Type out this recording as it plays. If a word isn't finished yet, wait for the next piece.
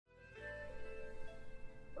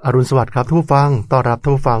อรุณสวัสดิ์ครับทุกผู้ฟังต้อนรับทุ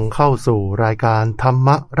กผู้ฟังเข้าสู่รายการธรรม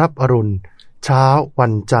รับอรุณเช้าวั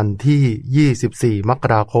นจันทร์ที่24มก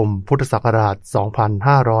ราคมพุทธศักราช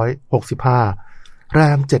2565แร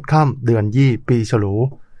ม7ค่ำเดือนยี่ปีฉลู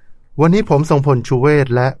วันนี้ผมทรงพลชูเวศ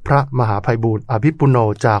และพระมหาไพบูลย์อภิปุโน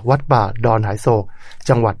จากวัดป่าดอนหายโศก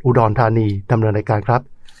จังหวัดอุดรธานีดำเนินรายการครับ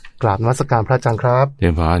กราบนมัสการพระอาจารย์ครับเชิ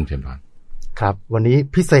ญพรครับวันนี้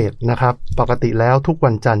พิเศษนะครับปกติแล้วทุก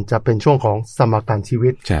วันจันทร์จะเป็นช่วงของสมการชีวิ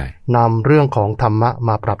ตนำเรื่องของธรรมะม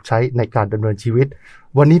าปรับใช้ในการดำเนินชีวิต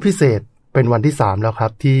วันนี้พิเศษเป็นวันที่3แล้วครั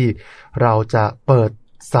บที่เราจะเปิด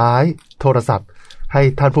สายโทรศัพท์ให้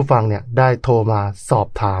ท่านผู้ฟังเนี่ยได้โทรมาสอบ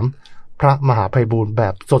ถามพระมหาไพบูลย์แบ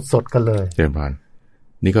บสดๆกันเลยเชิญพร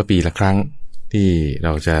นี่ก็ปีละครั้งที่เร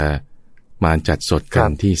าจะมาจัดสดกัน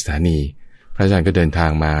ที่สถานีพระอาจารย์ก็เดินทา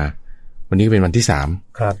งมาวันนี้เป็นวันที่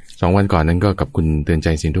3ครับ2วันก่อนนั้นก็กับคุณเตือนใจ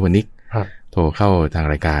สินทุวนิกโทรเข้าทาง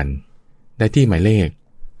รายการได้ที่หมายเลข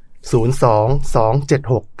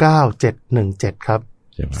022769717ครับ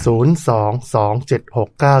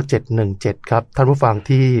022769717ครับท่านผู้ฟัง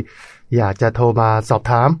ที่อยากจะโทรมาสอบ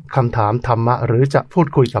ถามคำถามธรรมะหรือจะพูด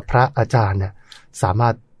คุยกับพระอาจารย์เนี่ยสามา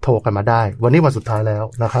รถโทรกันมาได้วันนี้วันสุดท้ายแล้ว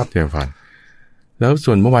นะครับเชิญฟังแล้ว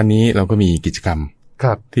ส่วนเมื่อวานนี้เราก็มีกิจกรรม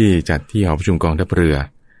ที่จัดที่หอประชุมกองทัพเรือ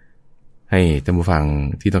ให้ท่านผู้ฟัง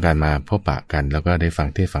ที่ต้องการมาพบปะกันแล้วก็ได้ฟัง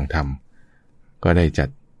เทศน์ฟังธรรมก็ได้จัด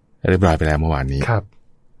เรียบร้อยไปแล้วเมื่อวานนี้ครับ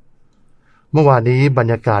เมื่อวานนี้บร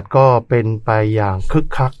รยากาศก็เป็นไปอย่างคึก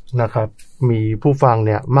คักนะครับมีผู้ฟังเ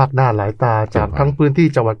นี่ยมากหน้าหลายตาจากทั้งพื้นที่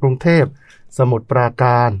จังหวัดกรุงเทพสมุทรปราก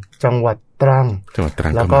ารจังหวัดตรัง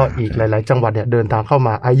แล้วก็อีกหลายๆจังหวัดเนี่ยเดินทางเข้าม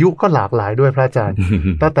าอายุก็หลากหลายด้วยพระอาจารย์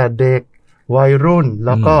ตั้งแต่เด็กวัยรุ่นแ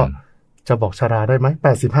ล้วก็จะบอกชราได้ไหม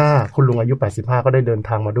85คุณลุงอายุ85ก็ได้เดิน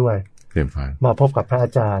ทางมาด้วยมาพบกับพระอา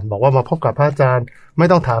จารย์บอกว่ามาพบกับพระอาจารย์ไม่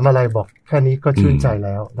ต้องถามอะไรบอกแค่นี้ก็ชื่นใจแ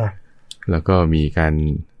ล้วนะแล้วก็มีการ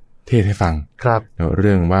เทศให้ฟังครับเ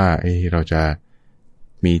รื่องว่าเราจะ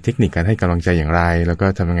มีเทคนิคการให้กำลังใจอย่างไรแล้วก็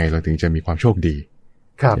ทำยังไงเราถึงจะมีความโชคดี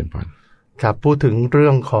ครับครับพูดถึงเรื่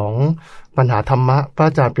องของปัญหาธรรมะพระ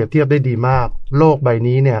อาจารย์เปรียบเทียบได้ดีมากโลกใบ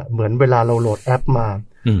นี้เนี่ยเหมือนเวลาเราโหลดแอปมา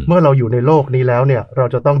เมื่อเราอยู่ในโลกนี้แล้วเนี่ยเรา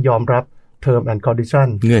จะต้องยอมรับterm and condition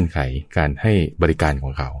เงื่อนไขการให้บริการขอ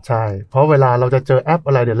งเขาใช่เพราะเวลาเราจะเจอแอปอ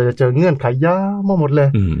ะไรเดี๋ยวเราจะเจอเงื่อนไขยาวมาหมดเลย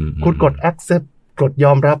คุณกด accept กดย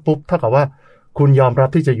อมรับปุ๊บเท่ากับว่าคุณยอมรับ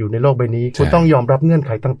ที่จะอยู่ในโลกใบนี้คุณต้องยอมรับเงื่อนไ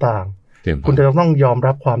ขต่างๆคุณจะต้องยอม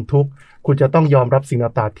รับความทุกข์คุณจะต้องยอมรับสิ่ง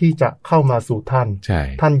ต่างๆที่จะเข้ามาสู่ท่าน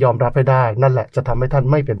ท่านยอมรับให้ได้นั่นแหละจะทำให้ท่าน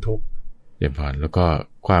ไม่เป็นทุกข์เดี๋ยวพอแล้วก็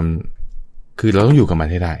ความคือเราต้องอยู่กับมัน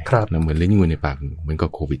ให้ได้เหมือนลิ้นงูในปากเหมือนกับ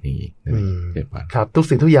โควิดอย่างนี้ครับทุก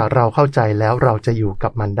สิ่งทุกอย่างเราเข้าใจแล้วเราจะอยู่กั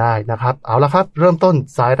บมันได้นะครับเอาละครับเริ่มต้น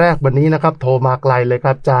สายแรกวันนี้นะครับโทรมาไกลเลยค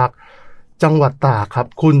รับจากจังหวัดตากครับ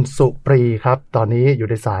คุณสุปรีครับตอนนี้อยู่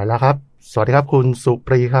ในสายแล้วครับสวัสดีครับคุณสุป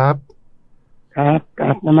รีครับครับกร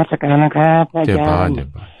าบนมัสการนะครับอาจารย์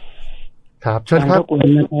ครับเชิญครับทุกวัน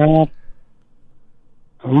นะครับ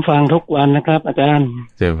ผมฟังทุกวันนะครับอาจารย์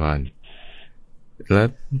เจริญพรแล้ว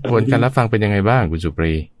ผลการรับฟังเป็นยังไงบ้างคุณสุป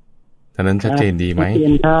รีท่านั้นชัดเจนดีไหมชัดเจ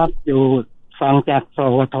นครับอยู่ฟังจากส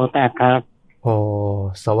วทตากครับโอ้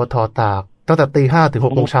สวทตากตั้งแต่ 5:00 นถึง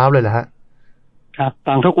 6:00 นเช้าเลยเหรอฮะครับ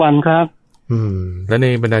ฟังทุกวันครับแล้วใน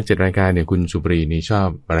บรรดา7รายการเนี่ยคุณสุปรีนี่ชอบ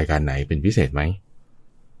รายการไหนเป็นพิเศษไหม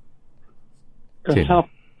ก็ชอบ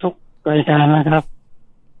ทุกรายการนะครับ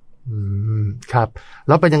ครับแ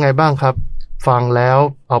ล้วเป็นยังไงบ้างครับฟังแล้ว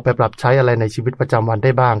เอาไปปรับใช้อะไรในชีวิตประจำวันไ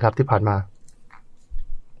ด้บ้างครับที่ผ่านมา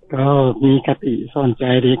ก็มีคติสอนใจ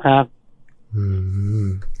ดีครับ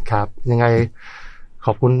ครับยังไงข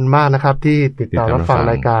อบคุณมากนะครับที่ติดต่อรับฟัง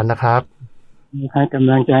รายการนะครับให้ก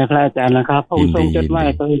ำลังใจพระอาจารย์นะครับผมส่งจดหมาย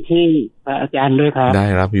ไปที่พระอาจารย์ด้วยครับได้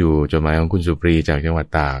รับอยู่จดหมายของคุณสุปรีจากจังหวัด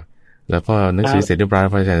ตากแล้วพอหนังสือเสร็จเรียบร้อย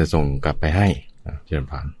พระอาจารย์จะส่งกลับไปให้เชิญ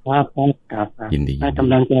ผ่านครับยินดีให้ก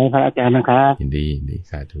ำลังใจพระอาจารย์นะครับยินดี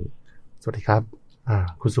สาธุสวัสดีครับ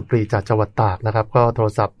คุณสุปรีจากจังหวัดตากนะครับก็โทร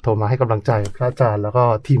ศัพท์โทรมาให้กำลังใจพระอาจารย์แล้วก็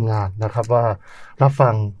ทีมงานนะครับว่ารับฟั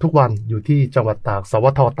งทุกวันอยู่ที่จังหวัดตากสว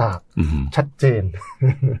ทตากชัดเจน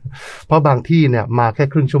เพราะบางที่เนี่ยมาแค่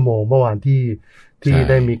ครึ่งชั่วโมงเมื่อวานที่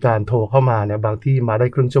ได้มีการโทรเข้ามาเนี่ยบางที่มาได้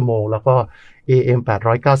ครึ่งชั่วโมงแล้วก็ AM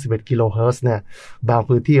 891กิโลเฮิรตซ์เนี่ยบาง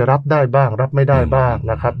พื้นที่รับได้บ้างรับไม่ได้บ้าง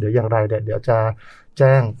นะครับเดี๋ยวอย่างไรเดี๋ยวจะแ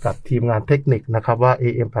จ้งกับทีมงานเทคนิคนะครับว่า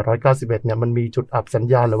AM 891เนี่ยมันมีจุดอับสัญ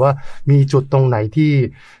ญาณหรือว่ามีจุดตรงไหน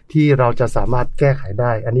ที่เราจะสามารถแก้ไขไ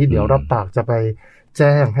ด้อันนี้เดี๋ยวรับปากจะไปแ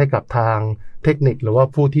จ้งให้กับทางเทคนิคหรือว่า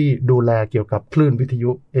ผู้ที่ดูแลเกี่ยวกับคลื่นวิท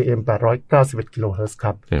ยุ AM 891กิโลเฮิรตซ์ค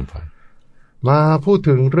รับมาพูด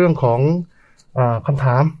ถึงเรื่องของคำถ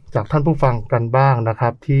ามจากท่านผู้ฟังกันบ้างนะครั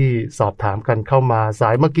บที่สอบถามกันเข้ามาสา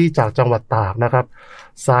ยเมื่อกี้จากจังหวัดตากนะครับ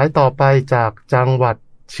สายต่อไปจากจังหวัด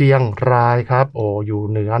เชียงรายครับโอ้อยู่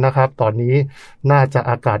เหนือนะครับตอนนี้น่าจะ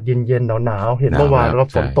อากาศเย็นๆหนาวๆเห็นเมื่อวานก็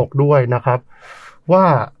ฝนตกด้วยนะครับว่า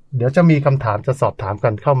เดี๋ยวจะมีคำถามจะสอบถามกั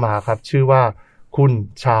นเข้ามาครับชื่อว่าคุณ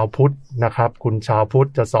ชาวพุทธนะครับคุณชาวพุทธ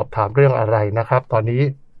จะสอบถามเรื่องอะไรนะครับตอนนี้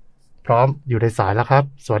พร้อมอยู่ในสายแล้วครับ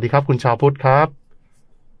สวัสดีครับคุณชาวพุทธครับ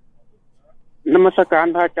นมัสการ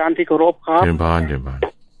พระอาจารย์ที่เคารพครับเชิญพาน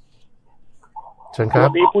เชิญครับสวั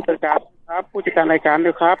สดีผู้จัดการครับผู้จัดการรายการด้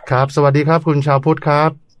วยครับครับสวัสดีครับคุณชาวพุทธครับ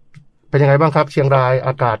เป็นยังไงบ้างครับเชียงรายอ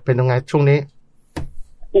ากาศเป็นยังไงช่วงนี้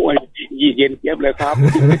โอ้ยเย็นเจี๊ยบเลยครับ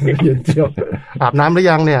เย็นเจี๊ยบอาบน้ำหรือ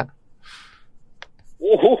ยังเนี่ยโ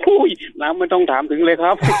อ้โหน้ำไม่ต้องถามถึงเลยค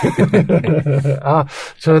รับ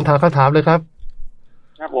เชิญถามคำถามเลยครับ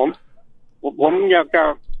ครับผมอยากจะ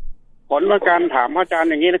ขอการถามอาจารย์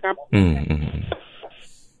อย่างนี้นะครับ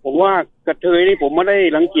ผมว่ากระเทยนี่ผมไม่ได้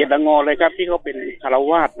รังเกียจรังงอเลยครับที่เขาเป็นฆรา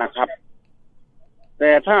วาสนะครับแ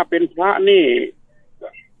ต่ถ้าเป็นพระนี่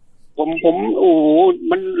ผมโอ้โห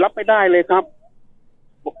มันรับไม่ได้เลยครับ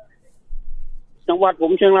จังหวัดผ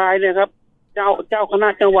มเชียงรายเนี่ยครับเจ้าคณะ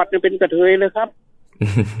จังหวัดเนี่ยเป็นกระเทยเลยครับ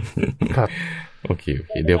ครับโอเค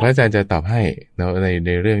เดี๋ยวพระอาจารย์จะตอบให้แล้วใ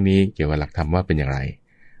นเรื่องนี้เกี่ยวกับหลักธรรมว่าเป็นอย่างไร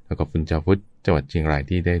แล้วก็คุณเจ้าพุทธจังหวัดเชียงราย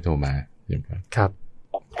ที่ได้โทรมาค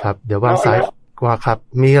รับเดี๋ยววางสายว่าครับ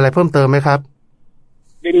มีอะไรเพิ่มเติมไหมครับ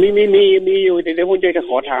มีอยู่เดี๋ยวผมจะ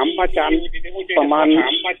ขอถามพระอาจารย์ประมาณ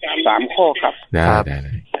3 ข้อครับได้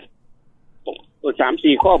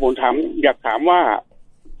3-4 ข้อผมอยากถามว่า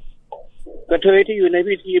กระเทยที่อยู่ใน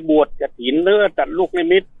พิธีบวชกฐินหรือตัดลูกนิ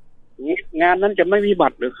มิตงานนั้นจะไม่วิบั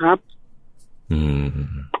ติหรือครับ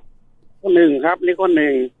ข้อ 1ครับนี่ข้อ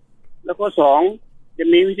 1แล้วก็ 2จะ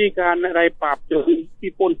มีวิธีการอะไรปราบโจร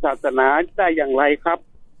ที่ปล้นศาสนาได้อย่างไรครับ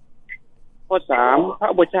ข้อ 3พระ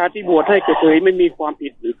อุปัชฌาย์ที่บวชให้กระเทยไม่มีความผิ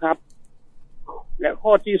ดหรือครับและข้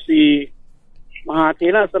อที่ 4มหาเถ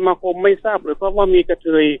รสมาคมไม่ทราบหรือว่ามีกระเท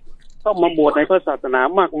ยเข้ามาบวชในพระศาสนา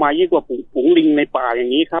มากมายยิ่งกว่าฝูงลิงในป่าอย่า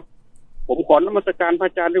งนี้ครับผมขอนมัสการพระ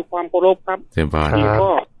อาจารย์ด้วยความเคารพครับที่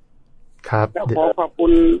ก็และขอขอบคุ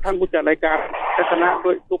ณท่านผู้จัดรายการและคณะด้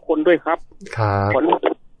วยทุกคนด้วยครับครับ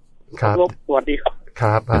สวัสดีครับค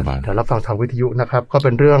รับเดี๋ยวรับฟังทางวิทยุนะครับก็เ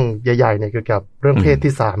ป็นเรื่องใหญ่ๆเนี่ยเกี่ยวกับเรื่องเพศ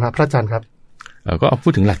ที่3ครับพระอาจารย์ครับก็เอาพู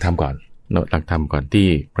ดถึงหลักธรรมก่อนหลักธรรมก่อนที่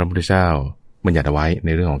พระพุทธเจ้าบัญญัติเอาไว้ใน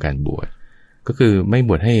เรื่องของการบวชก็คือไม่บ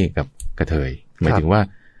วชให้กับกระเทยหมายถึงว่า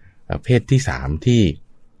เพศที่3ที่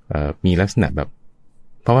มีลักษณะแบบ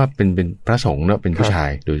เพราะว่าเป็นพระสงฆ์เนาะเป็นผู้ชาย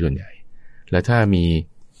โดยส่วนใหญ่แล้วถ้ามี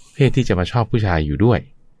เพศที่จะมาชอบผู้ชายอยู่ด้วย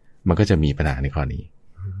มันก็จะมีปัญหาในข้อนี้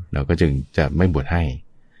เราก็จึงจะไม่บวชให้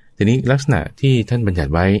ทีนี้ลักษณะที่ท่านบัญญั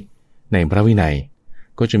ติไว้ในพระวินัย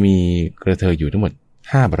ก็จะมีกระเทยอยู่ทั้งหมด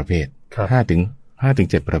5ประเภท5 ถึง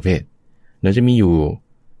 7ประเภทเราจะมีอยู่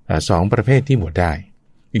2ประเภทที่บวชได้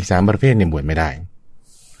อีก3ประเภทเนี่ยบวชไม่ได้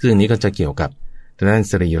ซึ่งอันนี้ก็จะเกี่ยวกับทางด้าน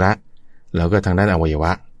สรีระแล้วก็ทางด้านอวัยว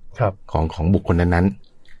ะของบุคคลนั้น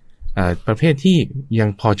ๆประเภทที่ยัง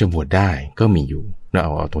พอจะบวชได้ก็มีอยู่เราเ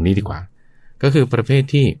อาตรงนี้ดีกว่าก็คือประเภท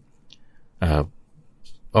ที่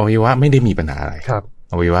อวัยวะไม่ได้มีปัญหาอะไร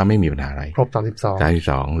อวัยวะไม่มีปัญหาอะไรครบ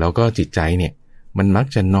32แล้วก็จิตใจเนี่ยมันมัก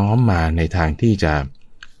จะน้อมมาในทางที่จะ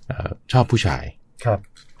ชอบผู้ชาย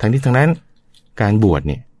ทางนี้ทางนั้นการบวช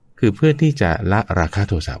เนี่ยคือเพื่อที่จะละราคะ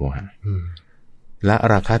โทสะโมหะละ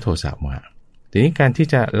ราคะโทสะโมหะทีนี้การที่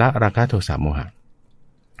จะละราคะโทสะโมหะ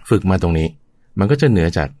ฝึกมาตรงนี้มันก็จะเหนือ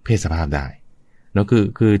จากเพศสภาพได้แล้ว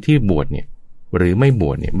คือที่บวชเนี่ยหรือไม่บ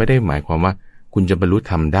วชเนี่ยไม่ได้หมายความว่าคุณจะบรรลุ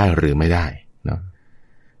ธรรมได้หรือไม่ได้เนาะ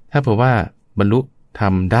ถ้าเผื่อว่าบรรลุธรร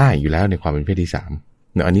มได้อยู่แล้วในความเป็นเพศที่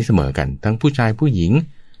3เนาะอันนี้เสมอกันทั้งผู้ชายผู้หญิง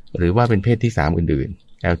หรือว่าเป็นเพศที่3อื่น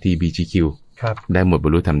ๆ LGBTQ ได้หมดบร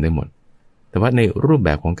รลุธรรมได้หมดแต่ว่าในรูปแบ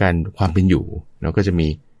บของการความเป็นอยู่เราก็จะมี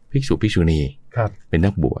ภิกษุภิกษุณีเป็นนั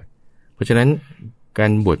กบวชเพราะฉะนั้นกา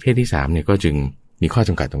รบวชเพศที่3เนี่ยก็จึงมีข้อจ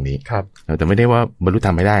ำกัดตรงนี้แต่ไม่ได้ว่าบรรลุธร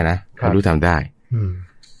รมไม่ได้นะบรรลุธรรมได้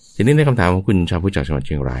ทีนี้ในคำถามของคุณชาวพุทธจากจังหวัดเ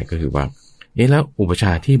ชียงรายก็คือว่าแล้วอุปช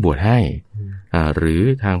าที่บวชให้หรือ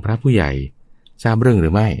ทางพระผู้ใหญ่ทราบเรื่องหรื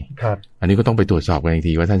อไม่อันนี้ก็ต้องไปตรวจสอบกันอีก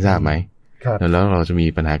ทีว่าท่านทราบไหมแล้วเราจะมี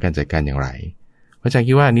ปัญหาการจัดการอย่างไรพระอาจารย์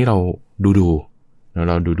คิดว่านี้เรา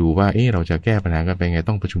ดูว่าเราจะแก้ปัญหากันไปไง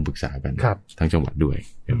ต้องประชุมปรึกษากันทั้งจังหวัดด้วย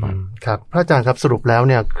ครับพระอาจารย์ครับสรุปแล้ว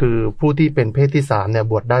เนี่ยคือผู้ที่เป็นเพศที่3เนี่ย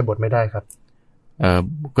บวชได้บวชไม่ได้ครับ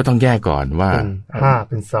ก็ต้องแยกก่อนว่า5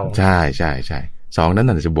เป็น2ใช่2นั้น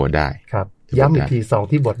น่าจะบวชได้ครับย้ำอีกที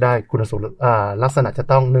2ที่บวชได้คุณสมบัติลักษณะจะ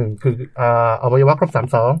ต้อง1คืออวัยวะครบ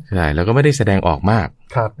32ใช่แล้วก็ไม่ได้แสดงออกมาก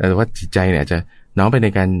แต่ว่าจิตใจเนี่ยจะน้อมไปใน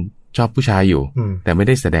การชอบผู้ชายอยู่แต่ไม่ไ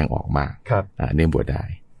ด้แสดงออกมาเนี่ยบวชได้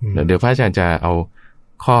เดี๋ยวพระอาจารย์จะเอา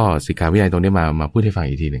ข้อสิกขาวินัยตรงนี้มาพูดให้ฟัง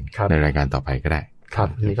อีกทีหนึ่งในรายการต่อไปก็ได้ครับ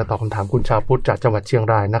นี่ก็ตอบคำถามคุณชาวพุทธจากจังหวัดเชียง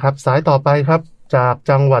รายนะครับสายต่อไปครับ จาก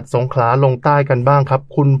จังหวัดสงขลาลงใต้กันบ้างครับ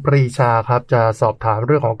คุณปรีชาครับจะสอบถามเ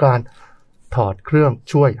รื่องของการถอดเครื่อง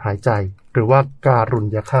ช่วยหายใจหรือว่าการุญ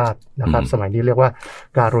ยฆาตนะครับสมัยนี้เรียกว่า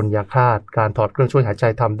การุญยฆาตการถอดเครื่องช่วยหายใจ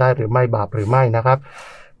ทำได้หรือไม่บาปหรือไม่นะครับ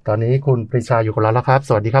ตอนนี้คุณปรีชาอยู่กับเราแล้วครับส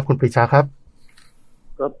วัสดีครับคุณปรีชาครับ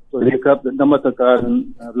ครับสวัสดีครับนมัสการ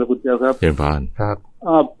พระคุณเจ้าครับเชิญพานครับ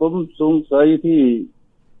ผมสงสัยที่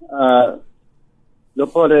หลวง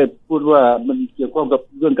พ่อได้พูดว่ามันเกี่ยวข้องกับ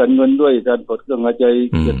เรื่องการเงินด้วยการถอดเครื่องหายใจ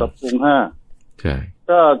เกี่ยวกับองค์ห้าใช่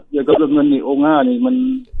ถ้าเกี่ยวกับเรื่องเงินนี่องค์ห้านี่มัน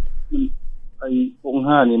ไอองค์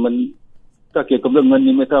ห้านี่มันถ้าเกี่ยวกับเรื่องเงิน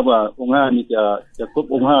นี่ไม่ทราบว่าองค์ห้านี่จะครบ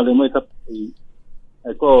องค์ห้าหรือไม่ครับไ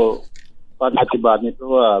อ้ก็ปาณาติบาตนี่เพรา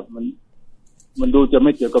ะว่ามันดูจะไ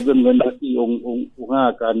ม่เกี่ยวกับเรื่องเงินที่องค์ห้า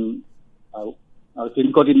การเอาชิ้น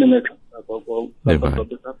ข้อที่หนึ่งเลยครับขอ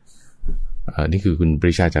ครับนี่คือคุณป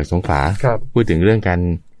รีชาจากสงขลาพูดถึงเรื่องการ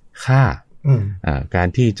ฆ่าการ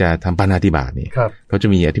ที่จะทำปาณาติบาตนี่เขาจะ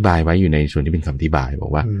มีอธิบายไว้อยู่ในส่วนที่เป็นคำอธิบายบอ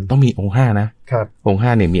กว่าต้องมีองค์ห้านะองค์ห้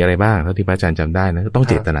าเนี่ยมีอะไรบ้างเท่าที่พระอาจารย์จำได้นะต้อง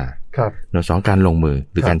เจตนาสองการลงมือ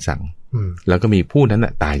หรือการสั่งแล้วก็มีผู้นั้น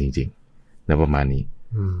ตายจริงๆในประมาณนี้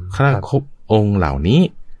ถ้าครบองค์เหล่านี้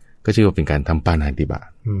ก็ชื่อว่าเป็นการทำปาณาติบาต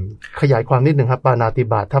ขยายความนิดหนึ่งครับปาณาติ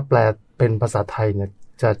บาตถ้าแปลเป็นภาษาไทยเนี่ย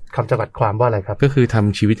จะคำจำกัดความว่าอะไรครับก็คือท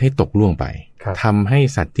ำชีวิตให้ตกล่วงไปทำให้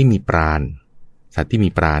สัตว์ที่มีปราณสัตว์ที่มี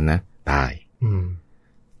ปราณนะตาย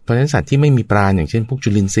เพราะฉะนั้นสัตว์ที่ไม่มีปราณอย่างเช่นพวกจุ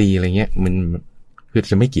ลินทรีย์อะไรเงี้ยมันคือ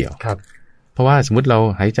จะไม่เกี่ยวเพราะว่าสมมติเรา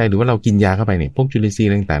หายใจหรือว่าเรากินยาเข้าไปเนี่ยพวกจุลินทรีย์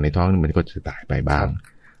ต่างๆในท้องมันก็จะตายไปบ้าง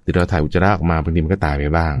หรือเราถ่ายอุจจาระออกมาบางทีมันก็ตายไป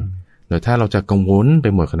บ้างแต่ถ้าเราจะกังวลไป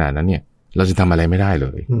หมดขนาดนั้นเนี่ยเราจะทำอะไรไม่ได้เล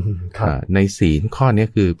ยในศีลข้อนี้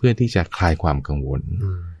คือเพื่อที่จะคลายความกังวล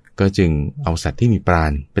ก็จึงเอาสัตว์ที่มีปรา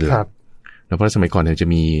ณเป็นหลักแล้วเพราะสมัยก่อนเนี่ยจะ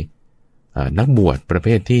มีนักบวชประเภ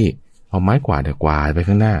ทที่เอาไม้กวาดไป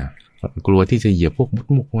ข้างหน้ากลัวที่จะเหยียบพวก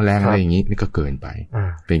มุกแมลงอะไรอย่างนี้นี่ก็เกินไป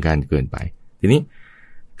เป็นการเกินไปทีนี้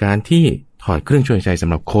การที่ถอดเครื่องช่วยหายใจสำ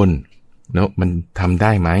หรับคนเนาะมันทำไ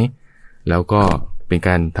ด้ไหมแล้วก็เป็นก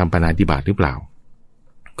ารทำปาณาติบาตหรือเปล่า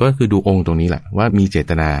ก็คือดูองค์ตรงนี้แหละว่ามีเจ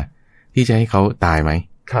ตนาที่จะให้เขาตายไหม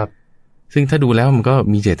ครับซึ่งถ้าดูแล้วมันก็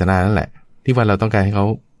มีเจตนานั่นแหละที่ว่าเราต้องการให้เขา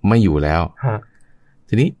ไม่อยู่แล้ว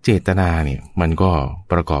ทีนี้เจตนาเนี่ยมันก็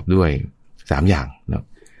ประกอบด้วย3อย่างเนาะ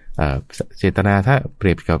เจตนาถ้าเป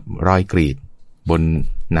รียบกับรอยกรีดบน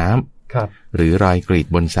น้ำหรือรอยกรีด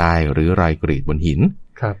บนทรายหรือรอยกรีดบนหิน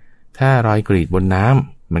ถ้ารอยกรีดบนน้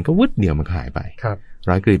ำมันก็วึดเดียวมันหายไป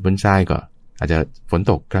รอยกรีดบนทรายก็อาจจะฝน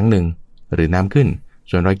ตกครั้งหนึ่งหรือน้ำขึ้น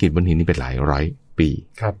ส่วนรอยกรีดบนหินนี่เป็นหลายร้อยปี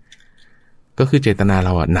ก็คือเจตนาเร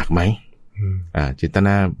าหนักไหมเจตน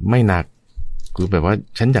าไม่หนักคือแบบว่า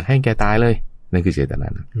ฉันอยากให้แกตายเลยนั่นคือเจตนา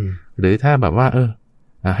หรือถ้าแบบว่า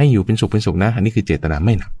ให้อยู่เป็นสุขนะอันนี้คือเจตนาไ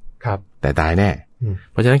ม่หนักแต่ตายแน่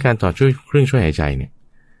เพราะฉะนั้นการถอดเครื่องช่วยหายใจเนี่ย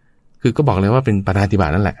คือก็บอกเลยว่าเป็นปาณาติบา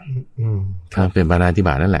ตนั่นแหละเป็นปาณาติบ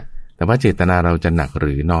าตนั่นแหละแต่ว่าเจตนาเราจะหนักห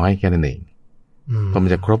รือน้อยแค่นั้นเองเพราะมัน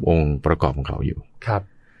จะครบองค์ประกอบของเขาอยู่ครับ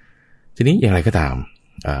ทีนี้อย่างไรก็ตาม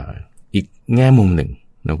อีกแง่มุมหนึ่ง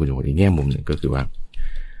นะคุณผู้ชมอีกแง่มุมหนึ่งก็คือว่า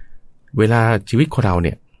เวลาชีวิตของเราเ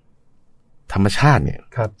นี่ยธรรมชาติเนี่ย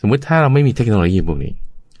สมมติถ้าเราไม่มีเทคโนโลยีพวกนี้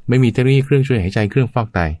ไม่มีเทคโนโลยีเครื่องช่วยหายใจเครื่องฟอก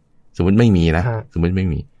ไตสมมติไม่มีนะสมมติไม่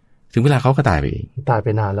มีถึงเวลาเขาก็ตายไปเองตายไป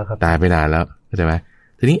นานแล้วครับตายไปนานแล้วเข้าใจไหม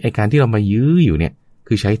ทีนี้ไอการที่เรามายื้ออยู่เนี่ย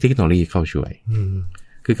คือใช้เทคโนโลยีเข้าช่วย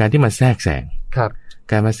คือการที่มาแทรกแซง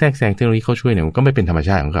การมาแทรกแซงเทคโนโลยีเข้าช่วยเนี่ยมันก็ไม่เป็นธรรมช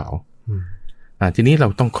าติของเขาทีนี้เรา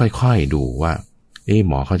ต้องค่อยๆดูว่า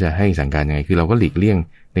หมอเขาจะให้สั่งการยังไงคือเราก็หลีกเลี่ยง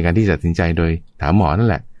ในการที่จะตัดสินใจโดยถามหมอนั่น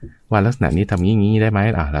แหละว่าลักษณะนี้ทำอย่างนี้ได้ไหม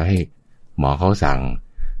แล้วให้หมอเขาสั่ง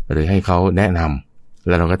หรือให้เขาแนะนำแ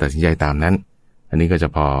ล้วเราก็ตัดสินใจตามนั้นอันนี้ก็จะ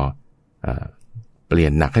พอเปลี่ย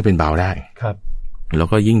นหนักให้เป็นเบาได้ครับแล้ว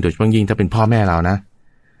ก็ยิ่งโดยเฉพาะยิ่งถ้าเป็นพ่อแม่เรานะ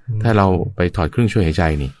ถ้าเราไปถอดเครื่องช่วยหายใจ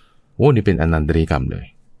นี่โอ้นี่เป็นอนันตริกรรมเลย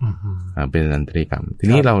เป็นอนันตริกรรมที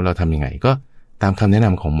นี้เราทำยังไงก็ตามคำแนะน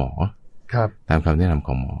ำของหมอตามคำแนะนำข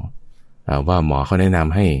องหมอว่าหมอเขาแนะน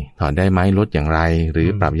ำให้ถอดได้ไหมลดอย่างไรหรือ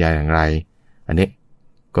ปรับยาอย่างไรอันนี้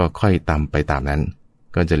ก็ค่อยตามไปตามนั้น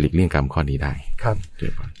ก็จะหลีกเลี่ยงกรรมข้อนี้ได้ครับ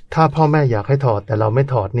ถ้าพ่อแม่อยากให้ถอดแต่เราไม่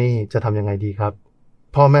ถอดนี่จะทำยังไงดีครับ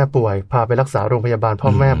พ่อแม่ป่วยพาไปรักษาโรงพยาบาลพ่อ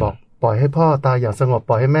แม่บอกปล่อยให้พ่อตายอย่างสงบ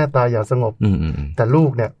ปล่อยให้แม่ตายอย่างสงบแต่ลู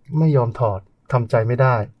กเนี่ยไม่ยอมถอดทำใจไม่ไ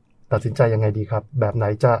ด้ตัดสินใจยังไงดีครับแบบไหน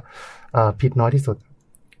จะผิดน้อยที่สุด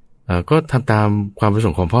ก็ทำตามความประส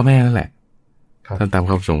งค์ของพ่อแม่นั่นแหละทำตามค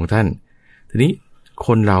วามประสงค์ของท่านทีนี้ค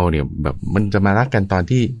นเราเนี่ยแบบมันจะมารักกันตอน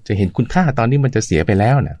ที่จะเห็นคุณค่าตอนที่มันจะเสียไปแล้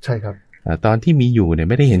วนะใช่ครับตอนที่มีอยู่เนี่ย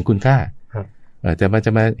ไม่ได้เห็นคุณค่าแต่มันจ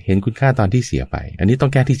ะมาเห็นคุณค่าตอนที่เสียไปอันนี้ต้อ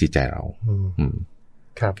งแก้ที่จิตใจเรา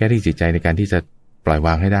แก้ที่จิตใจในการที่จะปล่อยว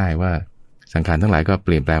างให้ได้ว่าสังขารทั้งหลายก็เป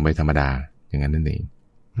ลี่ยนแปลงไปธรรมดาอย่างนั้นนั่นเอง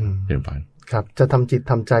เป็นปาน ครับจะทำจิต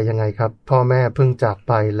ทำใจยังไงครับพ่อแม่เพิ่งจาก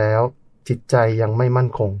ไปแล้วจิตใจยังไม่มั่น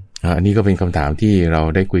คงอันนี้ก็เป็นคำถามที่เรา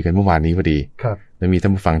ได้คุยกันเมื่อวานนี้พอดีครับแล้วมีท่า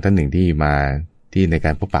นผู้ฟังท่านหนึ่งที่มาที่ในก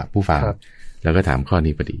ารพบปะผู้ฟังแล้วก็ถามข้อ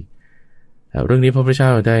นี้พอดีเรื่องนี้พระพุทธเจ้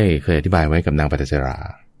าได้เคยอธิบายไว้กับนางปัตจรา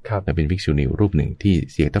และเป็นภิกษุณีรูปหนึ่งที่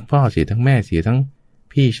เสียทั้งพ่อเสียทั้งแม่เสียทั้ง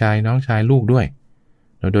พี่ชายน้องชายลูกด้วย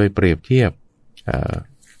แล้วโดยเปรียบเทียบ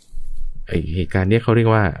เหตุการณ์นี้เขาเรียก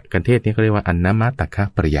ว่าการเทศนี้เขาเรียกว่าอันน้ำมัตตคะ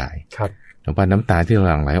ปริยายหลวงพ่อน้ำตาที่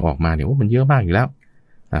หลั่งไหลออกมาเนี่ยมันเยอะมากอยู่แล้ว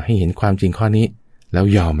ให้เห็นความจริงข้อนี้แล้ว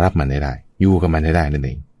ยอมรับมันได้อยู่กับมันได้นั่นเอ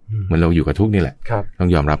งเหมือนเราอยู่กับทุกข์นี่แหละต้อง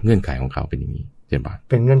ยอมรับเงื่อนไขของเขาเป็นอย่างนี้เจนบาน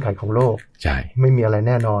เป็นเงื่อนไขของโลกใช่ไม่มีอะไรแ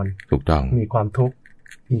น่นอนถูกต้องมีความทุกข์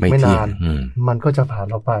อีกไม่นานมันก็จะผ่าน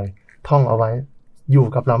เราไปท่องเอาไว้อยู่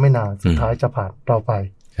กับเราไม่นานสุดท้ายจะผ่านเราไป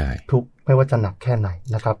ทุกไม่ว่าจะหนักแค่ไหน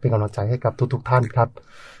นะครับเป็นกำลังใจให้กับทุกท่านครับ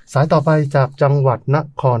สายต่อไปจากจังหวัดน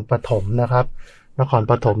ครปฐมนะครับนคร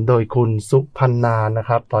ปฐมโดยคุณสุพันนานะ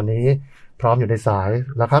ครับตอนนี้พร้อมอยู่ในสาย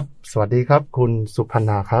แล้วครับสวัสดีครับคุณสุพัน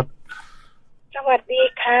นาครับสวัสดี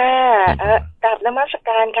ค่ะกราบนมัสก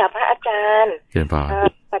ารค่ะพระอาจารย์เชิญพร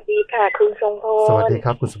สวัสดีค่ะคุณทรงพลสวัสดีค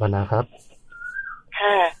รับคุณสุพันนาครับ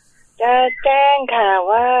ค่ะจะแจ้งค่ะ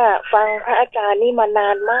ว่าฟังพระอาจารย์นี่มานา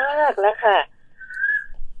นมากแล้วค่ะ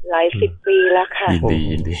หลายสิบปีแล้วค่ะยิ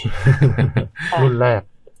นดีรุ่นแรก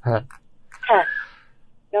ค่ะ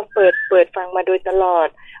ก็เปิดฟังมาโดยตลอด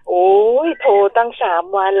โอ้ยโทรตั้ง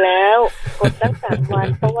3 วันแล้วกดตั้ง3 วัน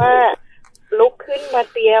เพราะว่าลุกขึ้นมา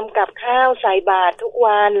เตรียมกับข้าวใส่บาตรทุก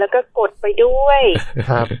วันแล้วก็กดไปด้วย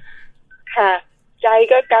ครับค่ะใจ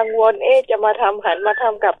ก็กังวลจะมาหันมาท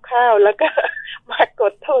ำกับข้าวแล้วก็มาก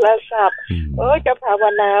ดโทรศัพท์จะภาว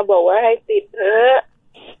นาบอกว่าให้ติดเถอะ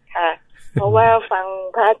ค่ะเพราะว่าฟัง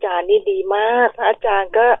พระอาจารย์นี่ดีมากพระอาจาร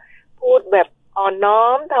ย์ก็พูดแบบอ่อนน้อ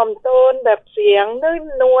มถ่อมตนแบบเสียงนุ่ม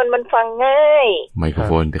นวลมันฟังง่ายไมโครโ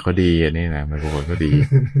ฟนแต่เขาดีนี่นะไมโครโฟนก็ดี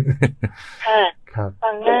ค่ะฟั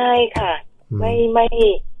งง่ายค่ะไม่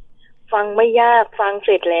ฟังไม่ยากฟังเส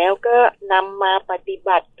ร็จแล้วก็นำมาปฏิ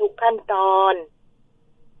บัติทุกขั้นตอน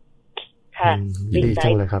ค่ะดีจั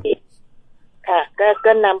งเลยครับค่ะ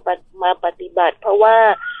ก็นำมาปฏิบัติเพราะว่า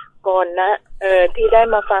ก่อนนะที่ได้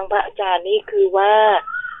มาฟังพระอาจารย์นี่คือว่า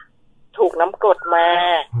ถูกน้ำกรดมา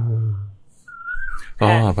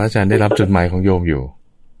พระอาจารย์ได้รับจดหมายของโยมอยู่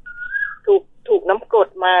ถูกน้ำกรด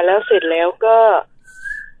มาแล้วเสร็จแล้วก็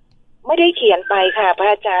ไม่ได้เขียนไปค่ะพระ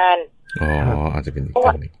อาจารย์อาจจะเป็นเพร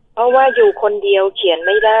าะว่าอยู่คนเดียวเขียนไ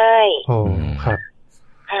ม่ได้ครับ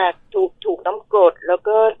ค่ะถูกน้ำกรดแล้ว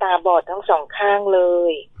ก็ตาบอดทั้ง2 ข้างเล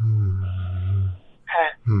ยค่ะ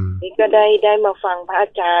นี่ก็ได้มาฟังพระอา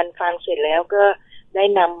จารย์ฟังเสร็จแล้วก็ได้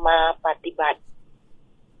นำมาปฏิบัติ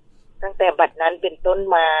ตั้งแต่บัดนั้นเป็นต้น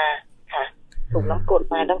มาค่ะถูกน้ำกรด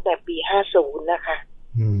มาตั้งแต่ปี50นะคะ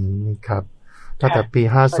ครับตั้งแต่ปี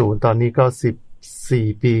50ตอนนี้ก็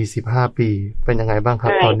14 ปี15 ปีเป็นยังไงบ้างครั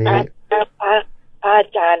บตอนนี้พระอา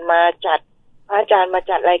จารย์มาจัดร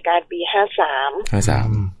ายการปี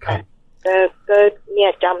53ครับก็เนี่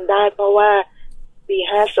ยจำได้เพราะว่าปี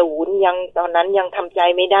50ยังตอนนั้นยังทำใจ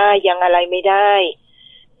ไม่ได้ยังอะไรไม่ได้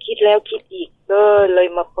คิดแล้วคิดอีกก็เลย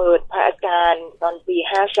มาเปิดพระอาจารย์ตอนปี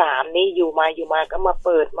53นี่อยู่มาก็มาเ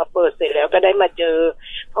ปิดเสร็จแล้วก็ได้มาเจอ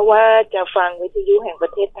เพราะว่าจะฟังวิทยุแห่งปร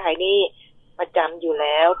ะเทศไทยนี่ประจำอยู่แ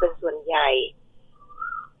ล้วเป็นส่วนใหญ่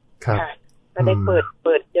ค่ะก็ได้เปิ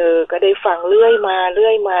ดเจอก็ได้ฟังเรื่อยมา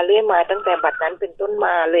ตั้งแต่บัดนั้นเป็นต้นม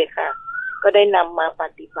าเลยค่ะก็ได้นำมาป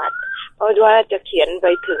ฏิบัติเพราะว่าจะเขียนไป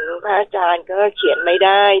ถึงพระอาจารย์ก็เขียนไม่ไ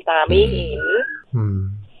ด้ตาไม่เห็น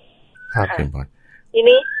ครับที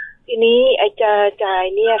นี้ไอ้จาย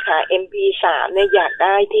เนี่ยค่ะ MP3 เนี่ยอยากไ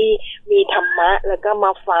ด้ที่มีธรรมะแล้วก็ม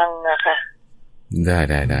าฟังอะค่ะไ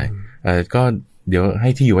ด้ก็เดี๋ยวให้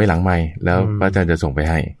ที่อยู่ไว้หลังไมค์แล้วพระอาจารย์จะส่งไป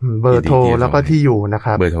ให้เบอร์โทรแล้วก็ที่อยู่นะค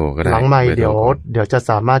รับเบอร์โทรก็ได้หลังไมค์เดี๋ยวจะ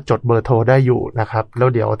สามารถจดเบอร์โทรได้อยู่นะครับแล้ว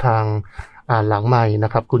เดี๋ยวทางหลังไมค์น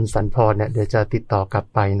ะครับคุณสันพรเนี่ยเดี๋ยวจะติดต่อกลับ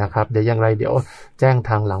ไปนะครับเดี๋ยวอย่างไรเดี๋ยวแจ้ง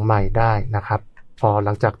ทางหลังไมค์ได้นะครับพอห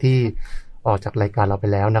ลังจากที่ออกจากรายการเราไป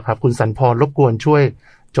แล้วนะครับคุณสันพรรบกวนช่วย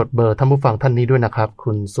จดเบอร์ท่านผู้ฟังท่านนี้ด้วยนะครับ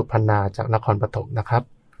คุณสุพันนาจากนครปฐมนะครับ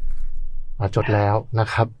จดแล้วนะ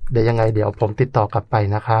ครับเดี๋ยวยังไงเดี๋ยวผมติดต่อกลับไป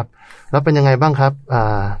นะครับแล้วเป็นยังไงบ้างครับ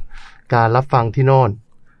การรับฟังที่โน่น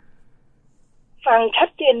ฟังชัด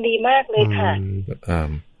เจนดีมากเลยค่ะ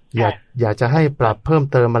อยากจะให้ปรับเพิ่ม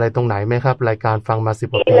เติมอะไรตรงไหนไหมครับรายการฟังมา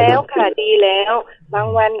10 ปีแล้วค่ะดีแล้วบาง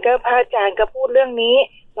วันก็พระอาจารย์ก็พูดเรื่องนี้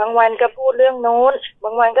บางวันก็พูดเรื่องโน้นบ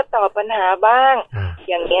างวันก็ตอบปัญหาบ้าง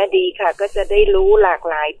อย่างเงี้ยดีค่ะก็จะได้รู้หลาก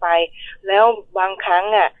หลายไปแล้วบางครั้ง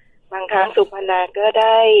สุพรรณาก็ไ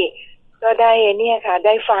ด้เนี่ยค่ะไ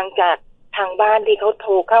ด้ฟังจากทางบ้านที่เขาโท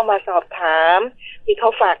รเข้ามาสอบถามที่เขา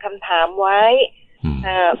ฝากคำถามไว้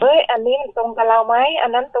อันนี้มันตรงกับเราไหมอั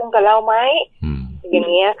นนั้นตรงกับเราไหมอย่าง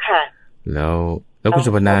เงี้ยค่ะแล้วคุณ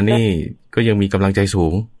สุพรรณานี่ก็ยังมีกำลังใจสู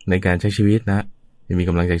งในการใช้ชีวิตนะยังมี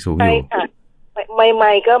กำลังใจสูงอยู่ใช่ค่ะให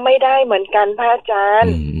ม่ๆก็ไม่ได้เหมือนกันพระอาจาร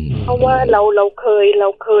ย์เพราะว่าเราเ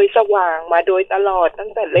คยสว่างมาโดยตลอดตั้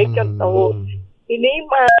งแต่เล็กจนโตทีนี้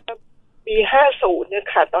มาปี50เนี่ย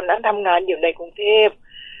ค่ะตอนนั้นทำงานอยู่ในกรุงเทพ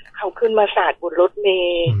เขาขึ้นมาสาดบนรถเม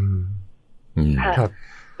ล์ค่ะ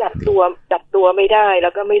จับตัวไม่ได้แล้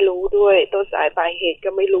วก็ไม่รู้ด้วยต้นสายปลายเหตุก็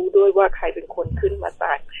ไม่รู้ด้วยว่าใครเป็นคนขึ้นมาส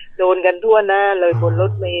าดโดนกันทั่วหน้าเลยบนร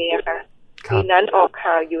ถเมล์ค่ะทีนั้นออก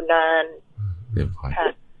ข่าวอยู่นานค่ะ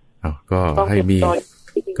ก็ให้มี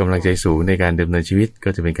กำลังใจสูงในการดำเนินชีวิตก็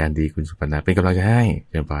จะเป็นการดีคุณสุพรรณาเป็นกำลังใจให้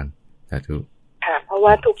เจ้าพรสาธุค่ะเพราะ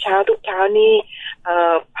ว่าทุกเช้านี่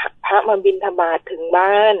พระมาบิณฑบาตถึง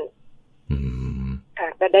บ้านค่ะ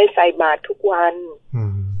ก็ได้ใส่บาตรทุกวัน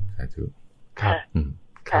สาธุค่ะ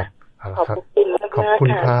ค่ะขอบคุณมากๆ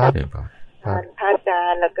ค่ะพระอาจา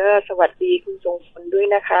รย์แล้วก็สวัสดีคุณทรงพลด้วย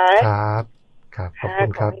นะคะครับครับขอบคุ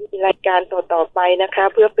ณครับมีรายการต่อไปนะคะ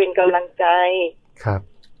เพื่อเป็นกำลังใจครับ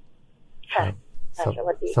ค่ะส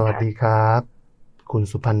วัสดีครับคุณ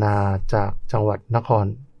สุพรรณาจากจังหวัดนคร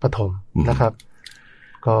ปฐมนะครับ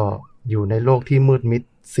ก็อยู่ในโลกที่มืดมิด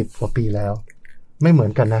10 กว่าปีแล้วไม่เหมือ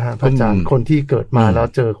นกันนะฮะพระอาจารย์คนที่เกิดมาแล้ว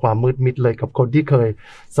เจอความมืดมิดเลยกับคนที่เคย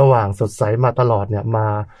สว่างสดใสมาตลอดเนี่ยมา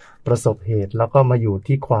ประสบเหตุแล้วก็มาอยู่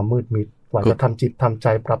ที่ความมืดมิดกว่าจะทำจิตทำใจ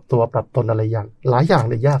ปรับตัวปรับตนอะไรอย่างหลายอย่าง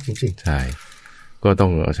เลยยากจริงๆใช่ก็ต้อ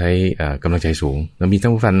งใช้กำลังใจสูงแล้วมีท่า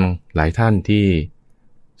นผู้ฟังหลายท่านที่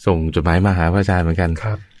ส่งจดหมายมาหาพระอาจารย์เหมือนกัน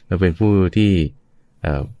แล้วเป็นผู้ที่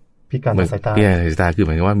พิการสายตาคือห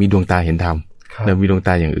มายถึงว่ามีดวงตาเห็นธรรมแล้วมีดวงต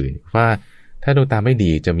าอย่างอื่นว่าถ้าดวงตาไม่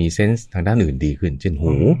ดีจะมีเซนส์ทางด้านอื่นดีขึ้นเช่น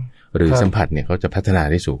หูหรือสัมผัสเนี่ยเขาจะพัฒนา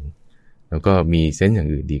ได้สูงแล้วก็มีเซนส์อย่าง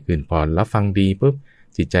อื่นดีขึ้นพอรับฟังดีปุ๊บ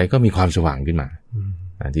จิตใจก็มีความสว่างขึ้นมา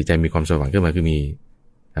จิตใจมีความสว่างขึ้นมาคือมี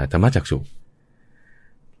ธรรมะจักษุ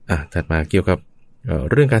ถัดมาเกี่ยวกับ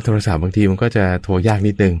เรื่องการโทรศัพท์บางทีมันก็จะโทรยาก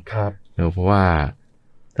นิดนึงเพราะว่า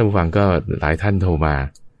ท่านผู้ฟังก็หลายท่านโทรมา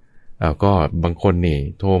ก็บางคนนี่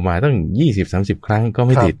โทรมาตั้ง 20-30 ครั้งก็ไ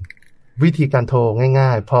ม่ติดวิธีการโทรง่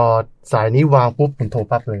ายๆพอสายนี้วางปุ๊บคุณโทร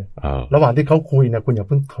ปั๊บเลยระหว่างที่เขาคุยเนี่ยคุณอย่า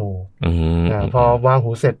เพิ่งโทรพอวาง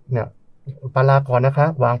หูเสร็จเนี่ยปาลาก่อนนะคะ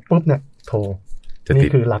วางปุ๊บเนี่ยโทรนี่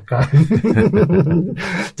คือหลักการ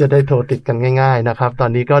จะได้โทรติดกันง่ายๆนะครับตอน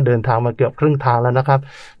นี้ก็เดินทางมาเกือบครึ่งทางแล้วนะครับ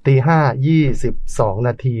 5:22 น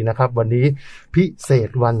าทีนะครับวันนี้พิเศษ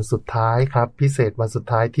วันสุดท้ายครับพิเศษวันสุด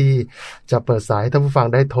ท้ายที่จะเปิดสายให้ท่านผู้ฟัง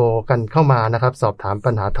ได้โทรกันเข้ามานะครับสอบถาม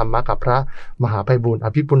ปัญหาธรรมะกับพระมหาไพบูลย์อ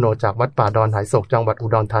ภิปุโนจากวัดป่าดอนหายโศกจังหวัดอุ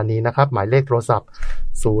ดรธานีนะครับหมายเลขโทรศัพท์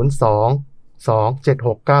02-2769717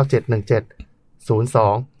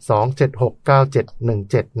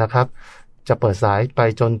 02-2769717นะครับจะเปิดสายไป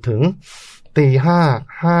จนถึง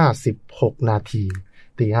 5:56 นาที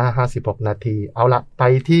 5:56 นาทีเอาละไป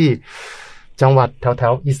ที่จังหวัดแถ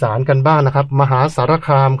วๆอีสานกันบ้างนะครับมหาสารค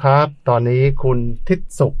ามครับตอนนี้คุณทิศ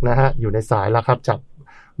สุขนะฮะอยู่ในสายแล้วครับจาก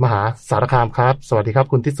มหาสารคามครับสวัสดีครับ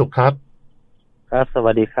คุณทิศสุขครับครับส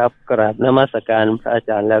วัสดีครับกราบนมัสการพระอา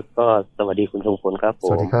จารย์แล้วก็สวัสดีคุณทรงพลครับผม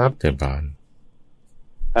สวัสดีครับเจริญพร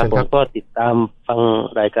ครับผมก็ติดตามฟัง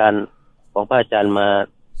รายการของพระอาจารย์มา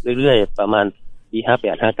เรื่อยๆประมาณปี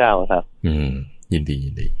58-59ครับยินดี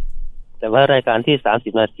แต่ว่ารายการที่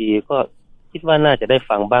30 นาทีก็คิดว่าน่าจะได้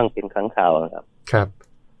ฟังบ้างเป็นครั้งคราวครับครับ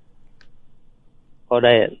ก็ไ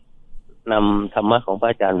ด้นำธรรมะของพระ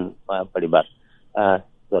อาจารย์มาปฏิบัติ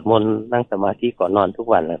สวดมนต์นั่งสมาธิก่อนนอนทุก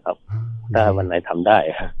วันนะครับถ้าวันไหนทำได้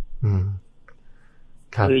ครับ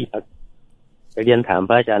คืออยากจะเรียนถาม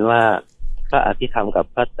พระอาจารย์ว่าพระอภิธรรมกับ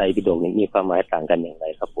พระไตรปิฎกมีความหมายต่างกันอย่างไร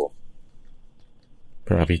ครับผมพ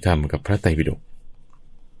ระอภิธรรมกับพระไตรปิฎก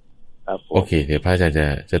โอเคเดี๋ยวพระอาจารย์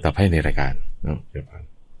จะตอบให้ในรายการเดี๋ยว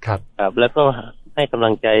ครับครับแล้วก็ให้กำลั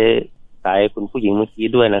งใจสายคุณผู้หญิงเมื่อกี้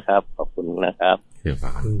ด้วยนะครับขอบคุณนะครับเดี๋ยว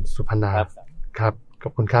คุณสุพรรณาครับขอ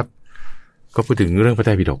บคุณครับก็พูดถึงเรื่องพระไต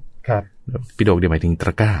รปิฎกครับปิฎกเดี๋ยวหมายถึงต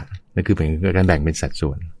ะกร้านั่นคือเป็นการแบ่งเป็นสัดส่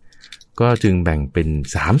วนก็จึงแบ่งเป็น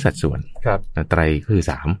3สัดส่วนครับไตรก็คือ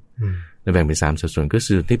3แล้วแบ่งเป็น3สัดส่วนก็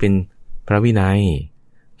คือที่เป็นพระวินัย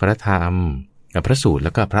พระธรรมพระสูตรแ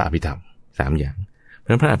ล้วก็พระอภิธรรม3อย่างเพราะ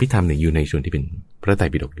ฉะนั้นพระอภิธรรมเนี่ยอยู่ในส่วนที่เป็นพระไตร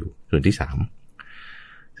ปิฎกอยู่ส่วนที่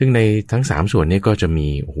3ซึ่งในทั้ง3ส่วนนี้ก็จะ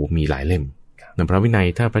มีหลายเล่มในพระวินัย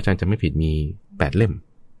ถ้าพระอาจารย์จะไม่ผิดมี8เล่ม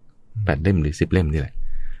หรือ10เล่มนี่แหละ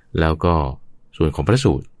แล้วก็ส่วนของพระ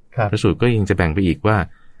สูตรก็ยังจะแบ่งไปอีกว่า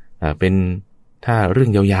เป็นถ้าเรื่อง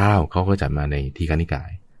ยาวๆเขาก็จัดมาในทีฆนิกา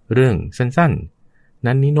ยเรื่องสั้นๆ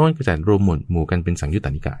นั้นนี้โน้นก็จัดรวมหมู่กันเป็นสังยุตต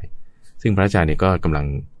นิกายซึ่งพระอาจารย์เนี่ยก็กำลัง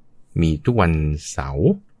มีทุกวันเสาร์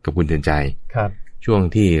กับคุณเตือนใจ ช่วง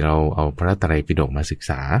ที่เราเอาพระไตรปิฎกมาศึก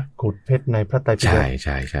ษาขุดเพชรในพระไตรปิฎกใช่ใ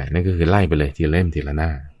ช่ใช่นั่นก็คือไล่ไปเลยทีละเล่มทีละหน้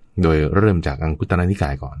าโดยเริ่มจากอังคุตรนิกา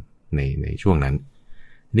ยก่อนในช่วงนั้น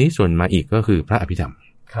นี้ส่วนมาอีกก็คือพระอภิธรรม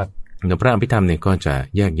ครับในพระอภิธรรมเนี่ยก็จะ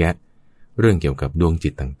แยกแยะเรื่องเกี่ยวกับดวงจิ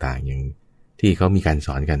ตต่างๆอย่างที่เขามีการส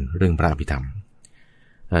อนกันเรื่องพระอภิธรรม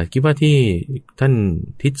คิดว่าที่ท่าน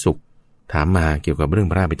ทิศสุขถามมาเกี่ยวกับเรื่อง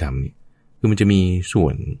พระอภิธรรมนี่คือมันจะมีส่ว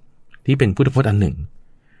นที่เป็นพุทธพจน์อันหนึ่ง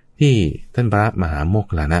ที่ท่านพระมหาโมค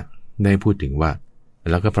คัลลานะได้พูดถึงว่า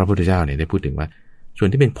แล้วก็พระพุทธเจ้าเนี่ยได้พูดถึงว่าส่วน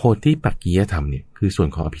ที่เป็นโพธิปักกียธรรมเนี่ยคือส่วน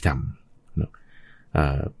ของอภิธรรม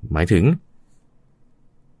หมายถึง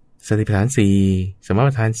สติปัฏฐาน4สม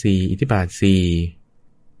ปัฏฐาน4อิทธิบาท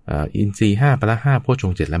4อินทรีย์5พละ5โพชฌ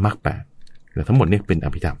งค์7และมรรค8แล้วทั้งหมดเนี่ยเป็นอ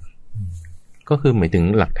ภิธรรมก็คือหมายถึง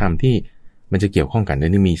หลักธรรมที่มันจะเกี่ยวข้องกัน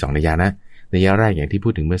นี่มี2นัยยะนะนัยยะแรกอย่างที่พู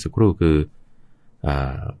ดถึงเมื่อสักครู่คือ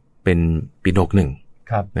เป็นปิฎก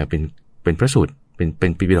1ครับเป็นพระสูตรเป็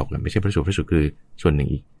นปิฎกไม่ใช่พระสูตรคือส่วนหนึ่ง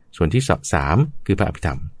อีกส่วนที่3คือพระอภิธร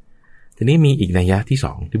รมทีนี้มีอีกนัยยะที่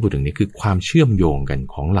2ที่พูดถึงนี้คือความเชื่อมโยงกัน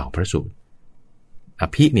ของเหล่าพระสูตรอ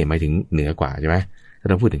ภิเนี่ยหมายถึงเหนือกว่าใช่ไหมถ้า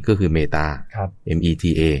เราพูดถึงก็คือเมตา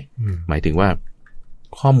META หมายถึงว่า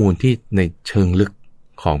ข้อมูลที่ในเชิงลึก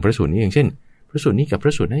ของพระสูตรนี้อย่างเช่นพระสูตรนี้กับพร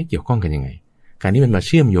ะสูตรนั้นเกี่ยวข้องกันยังไงการที่มันมาเ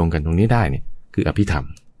ชื่อมโยงกันตรงนี้ได้เนี่ยคืออภิธรรม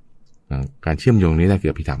การเชื่อมโยงนี้ได้คื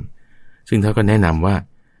ออภิธรรมซึ่งเขาก็แนะนำว่า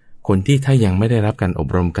คนที่ถ้ายังไม่ได้รับการอบ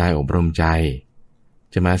รมกายอบรมใจ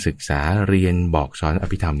จะมาศึกษาเรียนบอกสอนอ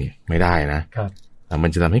ภิธรรมเนี่ยไม่ได้นะครับมัน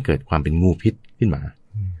จะทำให้เกิดความเป็นงูพิษขึ้นมา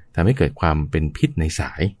ทำให้เกิดความเป็นพิษในส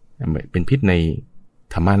ายเป็นพิษใน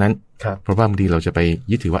ธรรมะนั้นเพราะว่าบางทีเราจะไป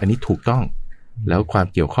ยึดถือว่าอันนี้ถูกต้องแล้วความ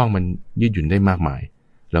เกี่ยวข้องมันยืดหยุ่นได้มากมาย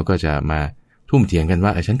แล้วก็จะมาทุ่มเถียงกันว่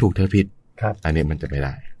าฉันถูกเธอผิดอันนี้มันจะไม่ไ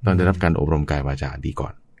ด้ต้องได้รับการอบรมกายวาจาดีก่อ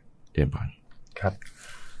นเรียนก่อนครับ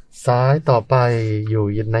ซ้ายต่อไปอยู่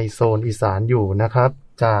ในโซนอีสานอยู่นะครับ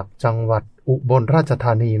จากจังหวัดอุบลราชธ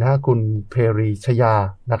านีนะคุณเพรีชยา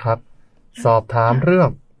นะครับสอบถามเรื่อง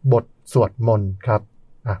บทสวดมนต์ครับ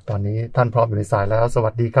ตอนนี้ท่านพร้อมอยู่ในสายแล้วสวั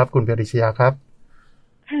สดีครับคุณเพริชยาครับ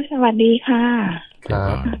ค่ะสวัสดีค่ะครั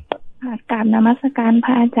บกราบนมัสการพ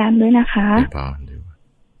ระอาจารย์ด้วยนะคะ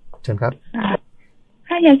เชิญครับ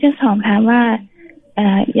ถ้าอยากจะสอบถามว่า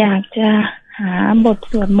อยากจะหาบท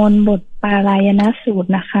สวดมนต์บทปารายณสูตร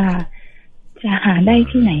นะคะจะหาได้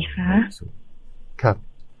ที่ไหนคะครับ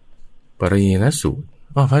ปารายณสูตร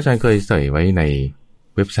พระอาจารย์เคยใส่ไว้ใน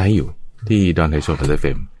เว็บไซต์อยู่ที่ดอนไฮโซพาร์ทเฟ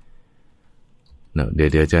มเ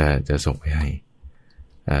ดี๋ยวจะส่งไปให้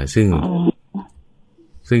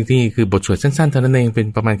ซึ่งที่คือบทสวดสั้นๆเท่านั้นเองเป็น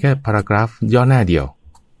ประมาณแค่พารากราฟย่อหน้าเดียว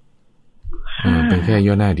เป็นแค่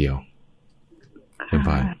ย่อหน้าเดียวเป็นพ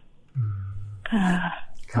อ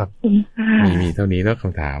ครับมีเท่านี้แล้วค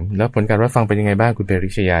ำถามแล้วผลการรับฟังเป็นยังไงบ้างคุณเพริ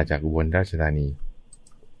ชยาจากอุบลราชธานี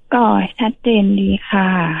ก็ชัดเจนดีค่ะ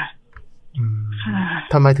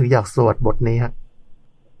ทำไมถึงอยากสวดบทนี้ฮะ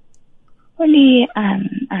พอดีอ่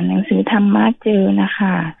านหนังสือธรรมะเจอนะค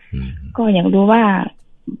ะก็อยากรู้ว่า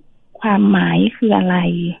ความหมายคืออะไร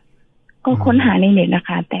ก็ค้นหาในเน็ตนะค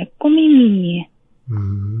ะแต่ก็ไม่มี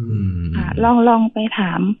ค่ะลองไปถ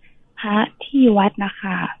ามพระที่วัดนะค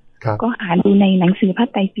ะก็อ่านดูในหนังสือพระ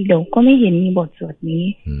ไตรปิฎกก็ไม่เห็นมีบทสวดนี้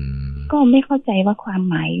ก็ไม่เข้าใจว่าความ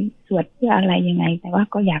หมายสวดเพื่ออะไรยังไงแต่ว่า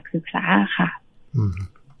ก็อยากศึกษาค่ะ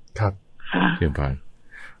ครับค่ะเรียบร้อย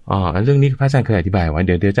เรื่องนี้พระอาจารย์เคยอธิบายไว้เ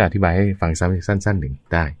ดี๋ยวจะอธิบายให้ฟังซ้ำสั้นๆหนึ่ง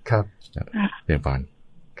ได้ครับเรียบร้อย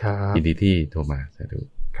ครับยินดีที่โทรมาสาธุ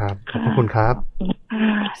ครับขอบคุณครับ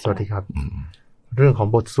สวัสดีครับเรื่องของ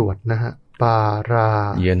บทสวดนะฮะปารา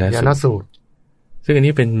ยณสูตรซึ่งอัน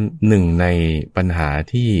นี้เป็นหนึ่งในปัญหา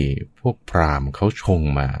ที่พวกพราหมณ์เขาชง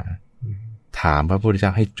มาถามพระพุทธเจ้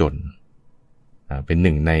าให้จนเป็นห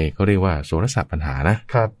นึ่งในเขาเรียกว่าโสรสปัญหานะ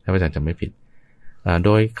ครับถ้าอาจารย์จำไม่ผิดโด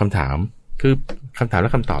ยคำถามคือคำถามแล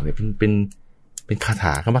ะคำตอบเนี่ยเป็นคาถ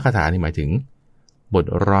าคำว่าคาถานี่หมายถึงบท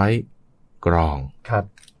ร้อยกรองครับ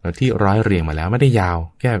ที่ร้อยเรียงมาแล้วไม่ได้ยาว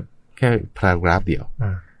แค่พารากราฟเดียว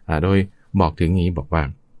โดยบอกถึงนี้บอกว่า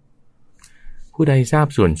ผู้ใดทราบ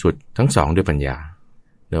ส่วนสุดทั้งสองด้วยปัญญา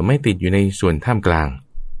เดี๋ยวไม่ติดอยู่ในส่วนท่ามกลาง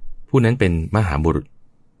ผู้นั้นเป็นมหาบุรุษ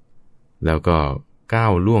แล้วก็ก้า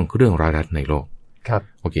วล่วงเรื่องร้ายรัดในโลกครับ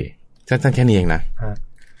โอเคสั้นๆแค่นี้เองนะ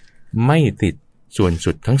ไม่ติดส่วน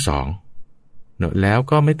สุดทั้งสองแล้ว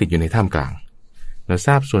ก็ไม่ติดอยู่ในท่ามกลางเราท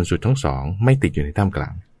ราบส่วนสุดทั้งสองไม่ติดอยู่ในท่ามกลา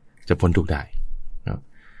งจะพ้นทุกข์ได้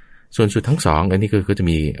ส่วนสุดทั้งสองอันนี้ก็จะ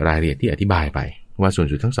มีรายละเอียดที่อธิบายไปว่าส่วน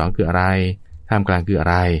สุดทั้งสองคืออะไรท่ามกลางคืออะ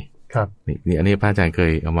ไรครับนี่อันนี้พระอาจารย์เค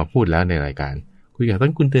ยเอามาพูดแล้วในรายการคุยกับท่า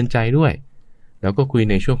นคุณเตือนใจด้วยแล้วก็คุย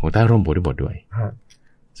ในช่วงของใต้ร่มโพธิบทด้วย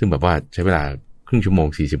ซึ่งแบบว่าใช้เวลาครึ่งชั่วโมง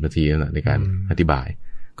40นาทีนั่นแหละในการอธิบาย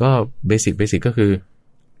ก็เบสิกก็คือ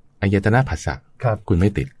อายตนะผัสสะคุณไม่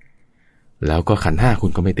ติดแล้วก็ขันธ์ห้าคุ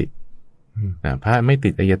ณก็ไม่ติดพระไม่ติ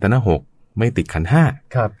ดอายตนะหกไม่ติดขันธ์ห้า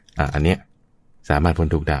อันเนี้ยสามารถพ้น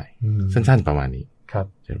ทุกข์ได้สั้นๆประมาณนี้ครับ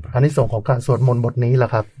อันนี้ส่งของการสวดมนต์บทนี้แหละ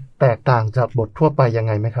ครับแตกต่างจากบททั่วไปยังไ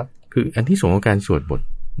งไหมครับคืออันที่ส่งของการสวดบท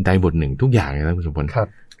ใดบทหนึ่งทุกอย่างนะคุณสมพล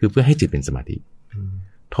คือเพื่อให้จิตเป็นสมาธิ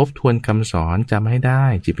ทบทวนคำสอนจำให้ได้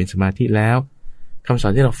จิตเป็นสมาธิแล้วคำสอ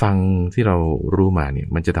นที่เราฟังที่เรารู้มาเนี่ย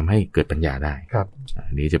มันจะทำให้เกิดปัญญาได้ครับ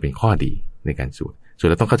อันนี้จะเป็นข้อดีในการสวด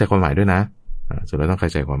เราต้องเข้าใจความหมายด้วยนะเราต้องเข้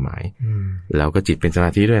าใจความหมายแล้วก็จิตเป็นสมา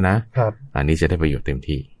ธิด้วยนะครับอันนี้จะได้ประโยชน์เต็ม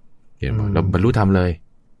ที่เราบรรลุธรรมเลย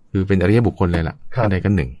คือเป็นอริยบุคคลเลยล่ะใดกั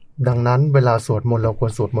นหนึ่งดังนั้นเวลาสวดมนต์เราคว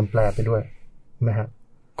รสวดมนต์แปลไปด้วยไหมครับ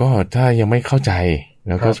ก็ถ้ายังไม่เข้าใจแ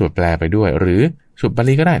ล้วก็สวดแปลไปด้วยหรือสวดบา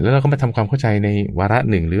ลีก็ได้แล้วเราก็มาทำความเข้าใจในวาระ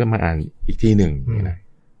หนึ่งหรือมาอ่านอีกที่หนึ่งนะ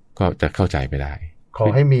ก็จะเข้าใจไปได้ขอ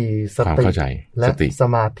ให้มีสติและส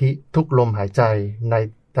มาธิทุกลมหายใจใน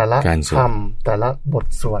แต่ละคำแต่ละบท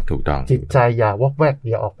สวดถูกต้องจิตใจอย่าวอกแวก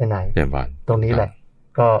อย่าออกไปไหนตรงนี้แหละ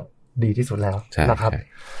ก็ดีที่สุดแล้วนะครับ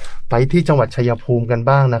ไปที่จังหวัดชัยภูมิกัน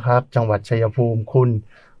บ้างนะครับจังหวัดชัยภูมิคุณ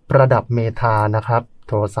ประดับเมธานะครับ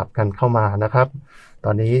โทรศัพท์กันเข้ามานะครับต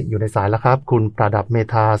อนนี้อยู่ในสายแล้วครับคุณประดับเม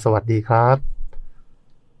ธาสวัสดีครับ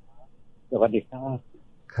สวัสดีครับ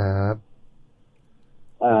ครับ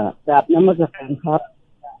กราบนมัสการครับ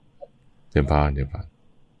เดี๋ยวพอ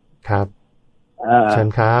ครับเชิญ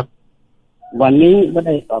ครับวันนี้ไม่ไ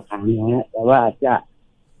ด้ตอบถามนะแต่ว่าจะ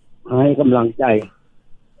ให้กำลังใจ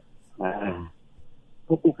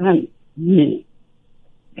ทุกท่านที่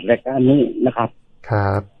รายการนี้นะครับค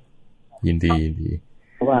รับยินดี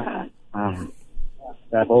เพราะว่า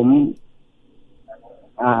แต่ผม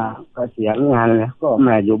ก็เสียงานแล้วก็ม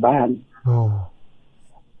าอยู่บ้าน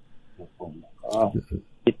ผมก็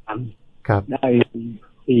ติดตามได้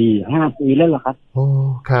4-5 ปีแล้วล่ะครับโอ้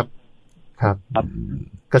ครับ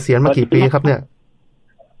เกษียณมากี่ปีครับเนี่ย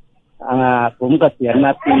ผมเกษียณม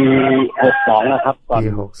าปี62แล้วครับก่อน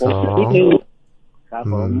62ครับ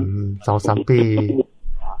ผม 2-3 ปี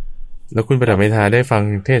แล้วคุณประดับเมธาได้ฟัง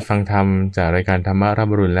เทศฟังธรรมจากรายการธรรมะรับ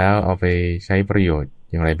บุรุษแล้วเอาไปใช้ประโยชน์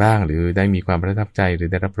อย่างไรบ้างหรือได้มีความประทับใจหรือ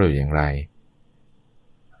ได้รับประโยชน์อย่างไร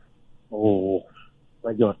โอ้ป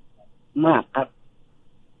ระโยชน์มากครับ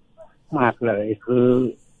มากเลยคือ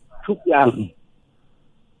ทุกอย่าง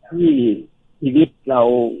ที่ชีวิตเรา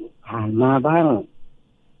ผ่านมาบ้าง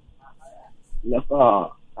แล้วก็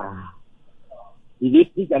ชีวิต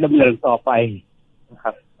ที่จะดำเนินต่อไปนะค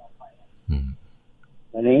รับ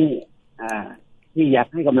ตอนนี้ที่อยาก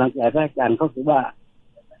ให้กำลังใจพระอาจารย์ก็คือว่า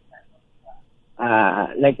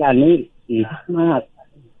รายการนี้ดีมาก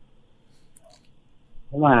เพ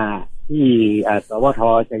ราะว่าที่สวท.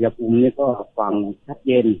ชัยภูมินี่ก็ฟังชัดเ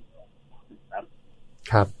จน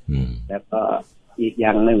ครับแล้วก็อีกอย่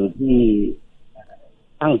างหนึ่งที่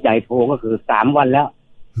ตั้งใจโทรก็คือ3 วันแล้ว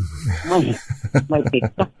ไม่ติด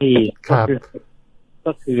สักที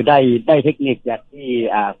ก็คือได้เทคนิคจากที่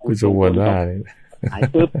คุณสมวนว่าหาย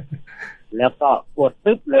ปึ๊บแล้วก็กด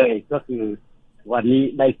ปึ๊บเลยก็คือวันนี้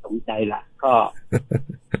ได้สมใจละก็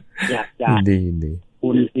อยากจะคุ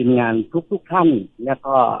ณทีมงานทุกท่านแล้ว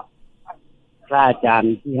ก็พระอาจาร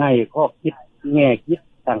ย์ที่ให้ข้อคิดแง่คิด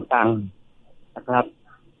ต่างๆนะครับ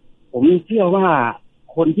ผมเชื่อว่า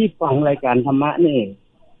คนที่ฟังรายการธรรมะนี่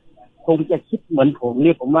คงจะคิดเหมือนผม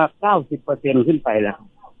นี่ผมว่า 90% ขึ้นไปแล้ว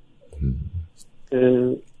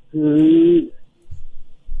คือ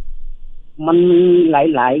มันมีห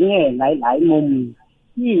ลายๆแง่หลายๆมุม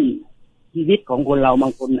ที่ชีวิตของคนเราบา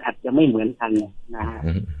งคนอาจจะไม่เหมือนกันนะฮะ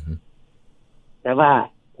แต่ว่า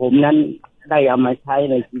ผมนั้นได้เอามาใช้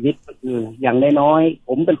ในชีวิตก็คืออย่างน้อยๆผ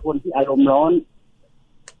มเป็นคนที่อารมณ์ร้อน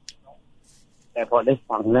แต่พอได้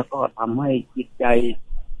ฟังแล้วก็ทำให้จิตใจ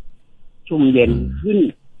ชุ่มเย็นขึ้น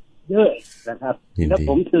เยอะนะครับแล้วผ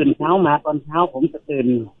มตื่นเช้ามาตอนเช้าผมจะตื่น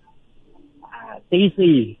ตี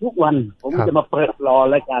 4ทุกวันผมจะมาเปิดรอ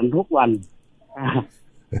รายการทุกวัน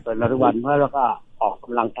เปิดทุกวันเพื่อแล้วก็ออกก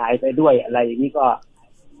ำลังกายไปด้วยอะไรอย่างนี้ก็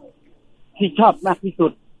ที่ชอบมากที่สุ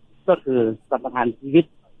ดก็คือสัมปทานชีวิต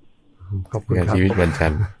ขอบคุณครับชีวิตวันจั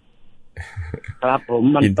นทร์ครับผม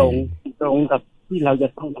มันตรงกับที่เราจะ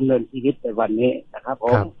ต้องดำเนินชีวิตในวันนี้นะครับผ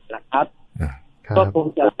มนะครับก็คง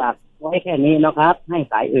จะตัดไว้แค่นี้นะครับให้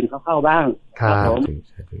สายอื่นเข้าบ้างครับผม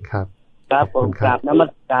ครับผมกราบนมั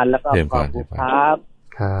สการแล้วก็ขอบคุณครับ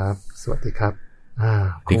ครับสวัสดีครับ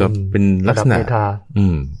ที่ก็เป็นลักษณะ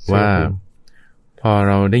ว่าพอเ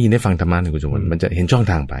ราได้ยินได้ฟังธรรมะเนี่ยคุณสมบัติมันจะเห็นช่อง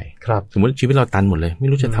ทางไปสมมติชีวิตเราตันหมดเลยไม่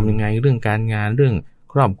รู้จะทำยังไงเรื่องการงานเรื่อง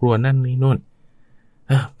ครอบครัวนั่นนี่โน่น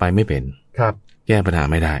ไปไม่เป็นแก้ปัญหา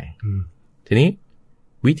ไม่ได้ทีนี้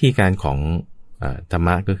วิธีการของธรรม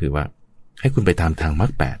ะก็คือว่าให้คุณไปตามทางมรร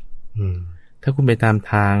ค 8 ถ้าคุณไปตาม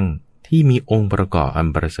ทางที่มีองค์ประกอบอัน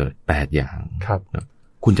ประเสริฐ8อย่าง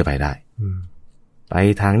คุณจะไปได้ไป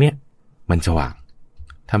ทางเนี้ยมันสว่าง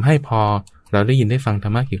ทำให้พอเราได้ยินได้ฟังธร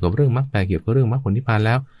รมะเกี่ยวกับเรื่องมรรคแปดเกี่ยวกับเรื่องมรรคผลนิพพานแ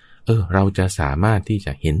ล้วเราจะสามารถที่จ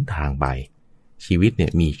ะเห็นทางไปชีวิตเนี่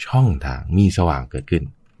ยมีช่องทางมีสว่างเกิดขึ้น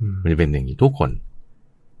มันจะเป็นอย่างนี้ทุกคน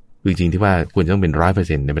จริงๆที่ว่าควรจะต้องเป็น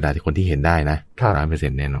 100% ในบรรดาที่คนที่เห็นได้นะ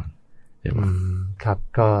 100% แน่นอนครับ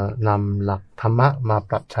ก็นำหลักธรรมะมา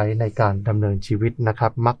ปรับใช้ในการดำเนินชีวิตนะครั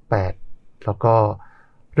บมรรคแปดแล้วก็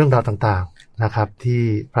เรื่องราวต่างๆนะครับที่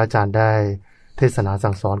พระอาจารย์ได้เทศนา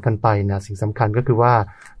สั่งสอนกันไปนะสิ่งสำคัญก็คือว่า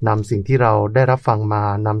นำสิ่งที่เราได้รับฟังมา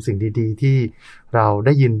นำสิ่งดีๆที่เราไ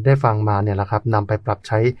ด้ยินได้ฟังมาเนี่ยแหละครับนำไปปรับใ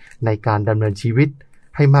ช้ในการดำเนินชีวิต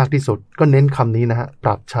ให้มากที่สุดก็เน้นคำนี้นะฮะป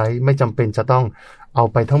รับใช้ไม่จำเป็นจะต้องเอา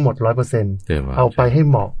ไปทั้งหมด 100% เอาไปให้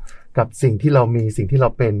เหมาะกับสิ่งที่เรามีสิ่งที่เรา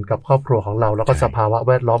เป็นกับครอบครัวของเราแล้วก็สภาวะแ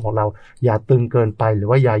วดล้อมของเราอย่าตึงเกินไปหรือ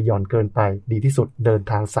ว่าอย่าหย่อนเกินไปดีที่สุดเดิน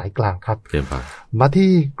ทางสายกลางครับมาที่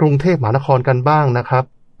กรุงเทพมหานครกันบ้างนะครับ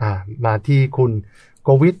มาที่คุณโก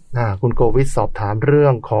วิทคุณโกวิทสอบถามเรื่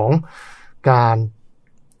องของการ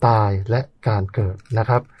ตายและการเกิดนะ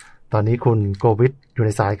ครับตอนนี้คุณโกวิทอยู่ใน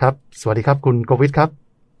สายครับสวัสดีครับคุณโกวิทครับ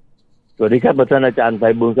สวัสดีครับท่านอาจารย์ไพ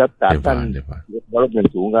บูลย์ครับท่านวรบเงิน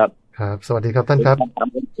สูงครับครับสวัสดีครับท่านครับ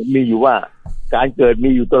ผมมีอยู่ว่าการเกิดมี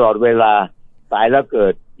อยู่ตลอดเวลาตายแล้วเกิ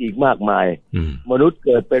ดอีกมากมายมนุษย์เ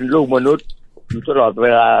กิดเป็นลูกมนุษย์อยู่ตลอดเว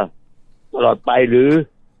ลาตลอดไปหรือ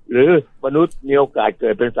มนุษย์มีโอกาสเกิ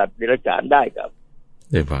ดเป็นสัตว์เดรัจฉานได้ครับ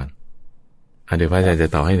เดี๋ยวพรเดี๋ยวพระอาจารย์จะ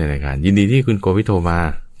ต่อให้ในรายการยินดีที่คุณโกวิทโทรมา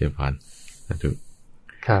เดี๋ยวพร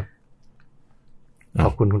ครับขอ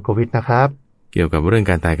บคุณคุณโกวิทนะครับเกี่ยวกับเรื่อง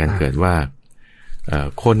การตายการเกิดว่า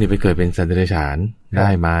คนนี่ไปเกิดเป็นสัตว์เดรัจฉานได้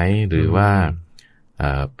ไหมหรือว่า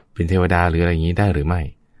เป็นเทวดาหรืออะไรอย่างนี้ได้หรือไม่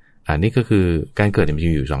อันนี้ก็คือการเกิดมัน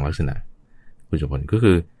มีอยู่2ลักษณะคุณจุพลก็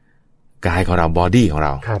คือกายของเราบอดี้ของเร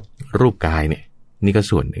ารูปกายเนี่ยนี่ก็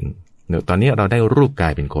ส่วนหนึ่งตอนนี้เราได้รูปกา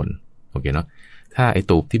ยเป็นคนโอเคเนาะถ้าไอ้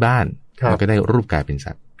ตูบที่บ้านเราก็ได้รูปกายเป็น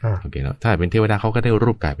สัตว์โอเคเนาะถ้าเป็นเทวดาเขาก็ได้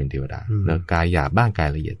รูปกายเป็นเทวดาแล้วกายหยาบบ้างกาย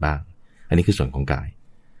ละเอียดบ้างอันนี้คือส่วนของกาย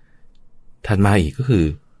ถัดมาอีกก็คือ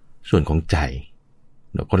ส่วนของใจ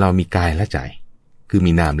คนเรามีกายและใจคือ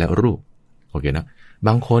มีนามและรูปโอเคนะบ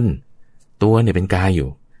างคนตัวเนี่ยเป็นกายอยู่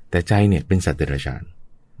แต่ใจเนี่ยเป็นสัตว์เดรัจฉาน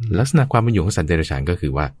ลักษณะความเป็นอยู่ของสัตว์เดรัจฉานก็คื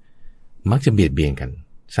อว่ามักจะเบียดเบียนกัน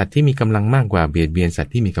สัตว์ที่มีกำลังมากกว่าเบียดเบียนสัต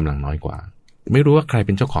ว์ที่มีกำลังน้อยกว่าไม่รู้ว่าใครเ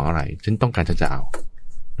ป็นเจ้าของอะไรฉันต้องการจะเอา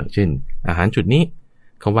เช่นอาหารจุดนี้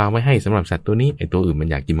เขาวางไว้ให้สำหรับสัตว์ตัวนี้ไอ้ตัวอื่นมัน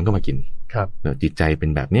อยากกินมันก็มากินครับจิตใจเป็น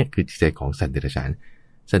แบบนี้คือจิตใจของสัตว์เดรัจฉาน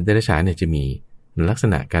สัตว์เดรัจฉานเนี่ยจะมีลักษ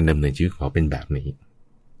ณะการดำเนินชีวิตของเขาเป็นแบบนี้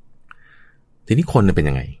ทีนี้คนเป็น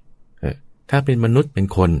ยังไงถ้าเป็นมนุษย์เป็น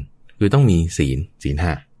คนคือต้องมีศีล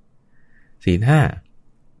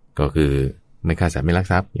5ก็คือไม่ฆ่าสัตว์ไม่ลัก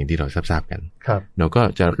ทรัพย์อย่างที่เราทราบกันเราก็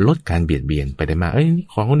จะลดการเบียดเบียนไปได้มาก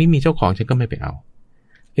ของคนนี้มีเจ้าของฉันก็ไม่ไปเอา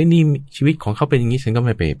นี่ชีวิตของเขาเป็นอย่างนี้ฉันก็ไ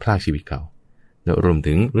ม่ไปพลากชีวิตเขาแล้วรวม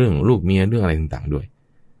ถึงเรื่องลูกเมียเรื่องอะไรต่างๆด้วย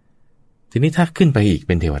ทีนี้ถ้าขึ้นไปอีกเ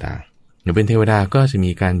ป็นเทวดาอย่างเป็นเทวดาก็จะ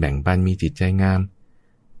มีการแบ่งปันมีจิตใจงาม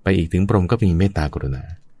ไปอีกถึงพรหมก็มีเมตตากรุณา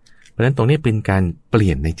เพราะฉะนั้นตรงนี้เป็นการเปลี่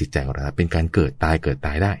ยนในจิตใจของเราเป็นการเกิดตา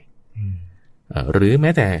ยได้หรือแม้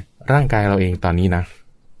แต่ร่างกายเราเองตอนนี้นะ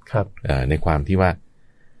ครับในความที่ว่า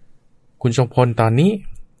คุณทรงพลตอนนี้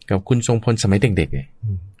กับคุณทรงพลสมัยเด็กๆเนี่ย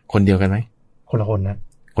คนเดียวกันไหมคนละคนนะ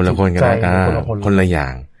คนละคนกันคนละอย่า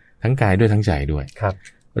งทั้งกายด้วยทั้งใจด้วยครับ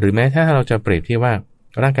หรือแม้ถ้าเราจะเปรียบเทียบว่า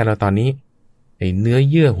ร่างกายเราตอนนี้ไอ้เนื้อ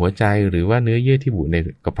เยื่อหัวใจหรือว่าเนื้อเยื่อที่บุใน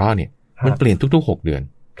กระเพาะเนี่ยมันเปลี่ยนทุกๆ6 เดือน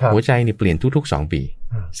หัวใจนี่เปลี่ยนทุกๆ2 ปี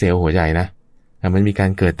เซลล์หัวใจนะมันมีการ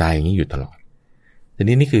เกิดตายอย่างนี้อยู่ตลอดที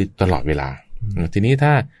นี้นี่คือตลอดเวลาทีนี้ถ้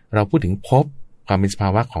าเราพูดถึงภพความเป็นสภา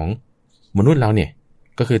วะของมนุษย์เราเนี่ย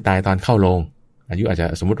ก็คือตายตอนเข้าโรงอายุอาจจะ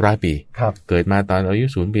สมมติ100 ปีเกิดมาตอนอายุ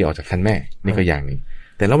0 ปีออกจากครรภ์แม่นี่ก็อย่างนึง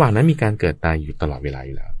แต่ระหว่างนั้นมีการเกิดตายอยู่ตลอดเวลาอ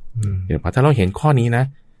ยู่แล้วเดี๋ยวพอถ้าเราเห็นข้อนี้นะ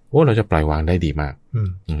เราจะปล่อยวางได้ดีมาก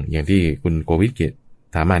อย่างที่คุณโกวิท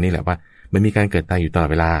ถามมานี่แหละว่ามันมีการเกิดตายอยู่ตลอด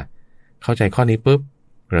เวลาเข้าใจข้อนี้ปุ๊บ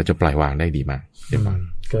เราจะปล่อยวางได้ดีมาก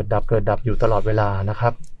เกิดดับอยู่ตลอดเวลานะครั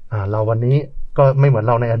บเราวันนี้ก็ไม่เหมือน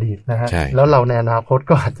เราในอดีตนะฮะแล้วเราในอนาคต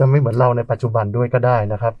ก็อาจจะไม่เหมือนเราในปัจจุบันด้วยก็ได้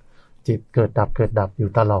นะครับจิตเกิดดับอยู่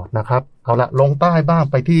ตลอดนะครับเอาละลงใต้บ้าง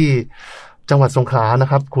ไปที่จังหวัดสงขลานะ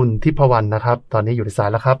ครับคุณทิพวรรณนะครับตอนนี้อยู่ในสาย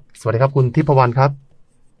แล้วครับสวัสดีครับคุณทิพวรรณครับ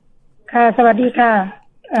ค่ะสวัสดีค่ะ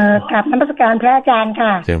กราบนมัสการพระอาจารย์ค่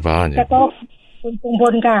ะเชิญฟ้าแล้วก็คุณพงพ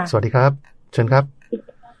ลค่ะสวัสดีครับเชิญครับ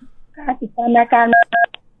ติดตามรายการมา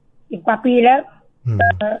10 กว่าปีแล้ว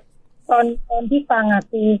ตอนที่ฟัง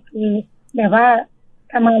คือแบบว่า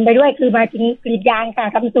ทำงานไปด้วยคือมาถึงกรีดยางค่ะ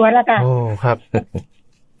ทำสวนแล้วค่ะโอ้ครับ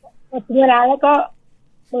ถึงเวลาแล้วก็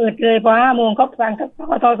เปิดเลยพอ5 โมงก็ฟังกับส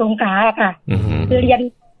ทสงขลาค่ะคือเรียน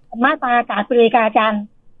มาตราอากาศไปเลยค่ะอาจารย์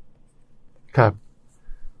ครับ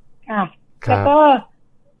ค่ะแล้วก็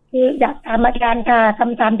คืออยากถามอาจารย์ค่ะค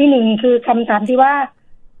ำถามที่1คือคำถามที่ว่า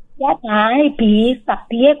ญาติหาให้ผีสัก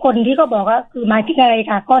ผีให้คนที่เขาบอกว่าคือหมายถึงอะไร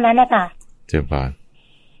ค่ะข้อนั้นนะคะเจ้าป่าน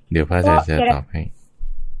เดี๋ยวพระอาจารย์จะตอบให้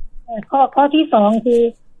ข้อที่2คือ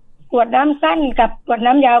กวดน้ำสั้นกับกวด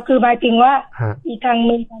น้ำยาวคือหมายถึงว่าอีกทาง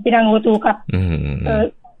มึงเป็นทางโอตูกับ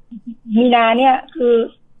มีนาเนี่ยคือ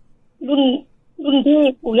รุ่นที่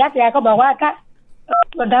ปู่ย่าตายายก็บอกว่าถ้า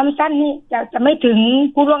กวดน้ำสั้นนี่จะไม่ถึง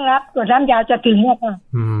ผู้ล่วงลับกวดน้ำยาวจะถึงเนี่ยค่ะ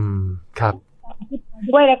ครับ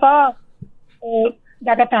ด้วยแล้วก็อย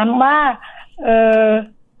ากจะถามว่า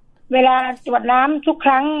เวลาตรวจน้ำทุกค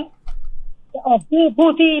รั้งจะออกชื่อผู้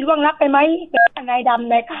ที่ล่วงลับไปไหมเป็นนายด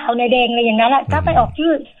ำนายขาว นายแดงอะไรอย่างนั้นแหละถ้าไปออกชื่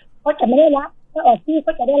อก็จะไม่ได้รับถ้าออกชื่อ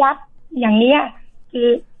ก็จะได้รับอย่างนี้คือ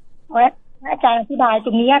ขออาจารย์อธิบายต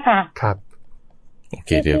รงนี้ค่ะครับโอเค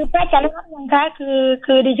เดี๋ยวคือพระอาจารย์รับยังคะ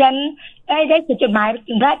คือดิฉันได้จดหมาย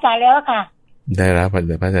ถึงพระอาจารย์แล้วค่ะได้รับพ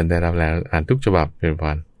ระอาจารย์ได้รับแล้วอ่านทุกฉบับเป็นพ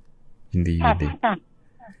รยินดีค่ะ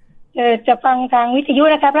จะฟังทางวิทยุ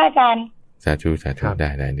นะครับพระอาจารย์สาธุไ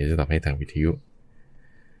ด้เดี๋ยวจะตอบให้ทางวิทยุ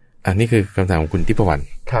อันนี้คือคำถามของคุณทิพวรรณ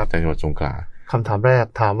จากจังหวัดสงขลาคำถามแรก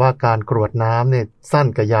ถามว่าการกรวดน้ำเนี่ยสั้น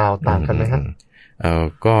กับยาวต่างกันไหมครับ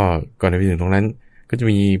ก็ก่อนในถึงตรงนั้นก็จะ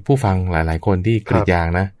มีผู้ฟังหลายๆคนที่กรีดยาง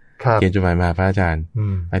นะเขียนจดหมายมาพระอาจารย์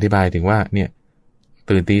อธิบายถึงว่าเนี่ย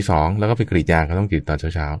ตื่นตี 2แล้วก็ไปกรีดยางเขาต้องกรีดตอน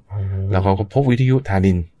เช้าๆแล้วเขาก็พกวิทยุธา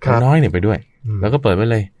นินน้อยเนี่ยไปด้วยแล้วก็เปิดไว้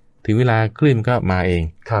เลยถึงเวลาคลื่นก็มาเอง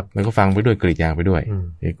แล้วก็ฟังไปด้วยกรีดยางไปด้วย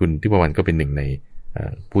คุณทิพวรรณก็เป็นหนึ่งใน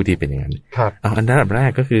ผู้ที่เป็นอย่างนั้นอันดับแร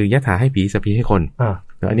กก็คือยะถาให้ผีสัพพีให้คน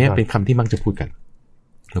แล้วอันนี้เป็นคำที่มักจะพูดกัน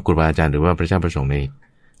แล้วครูบาอาจารย์หรือว่าพระเจ้าประสงค์ใน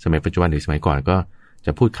สมัยปัจจุบันหรือสมัยก่อนก็จ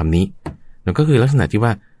ะพูดคำนี้นั่นก็คือลักษณะที่ว่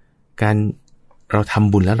าการเราท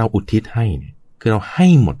ำบุญแล้วเราอุทิศให้เนี่ยคือเราให้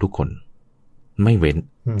หมดทุกคนไม่เว้น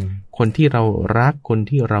คนที่เรารักคน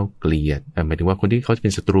ที่เราเกลียดหมายถึงว่าคนที่เขาจะเป็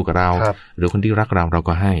นศัตรูกับเราหรือคนที่รักเรา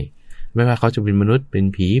ก็ให้ไม่ว่าเขาจะเป็นมนุษย์เป็น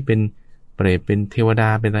ผีเป็นเปรตเป็นเทวดา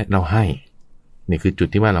เป็นอะไรเราให้นี่คือจุด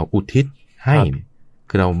ที่ว่าเราอุทิศให้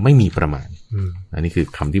คือเราไม่มีประมาณอันนี้คือ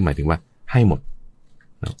คำที่หมายถึงว่าให้หมด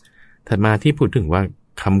ถัดมาที่พูดถึงว่า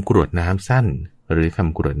คำกรวดน้ำสั้นหรือค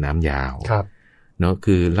ำกรวดน้ำยาวเนาะ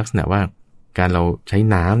คือลักษณะว่าการเราใช้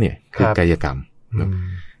น้ำเนี่ยคือกายกรรม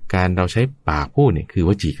การเราใช้ปากพูดเนี่ยคือว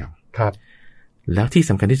จีกรรมแล้วที่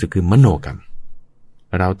สำคัญที่สุดคือมโนกรรม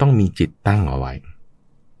เราต้องมีจิตตั้งเอาไว้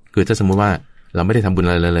คือถ้าสมมติว่าเราไม่ได้ทำบุญอ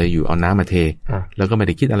ะไรเลยอยู่เอาน้ำมาเทแล้วก็ไม่ไ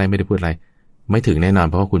ด้คิดอะไรไม่ได้พูดอะไรไม่ถึงแน่นอน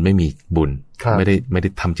เพราะว่าคุณไม่มีบุญไม่ได้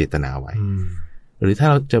ทำเจตนาไว้หรือถ้า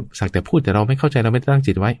เราจะสักแต่พูดแต่เราไม่เข้าใจเราไม่ตั้ง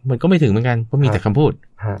จิตไว้มันก็ไม่ถึงเหมือนกันเพราะมีแต่คำพูด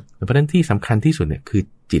เพราะฉะนั้นที่สำคัญที่สุดเนี่ยคือ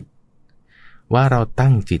จิตว่าเราตั้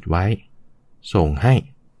งจิตไว้ส่งให้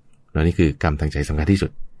แล้วนี่คือกรรมทางใจสำคัญที่สุ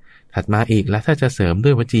ดถัดมาอีกแล้วถ้าจะเสริมด้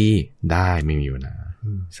วยวจีได้ไม่มีปัญหา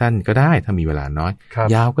สั้นก็ได้ถ้ามีเวลาน้อย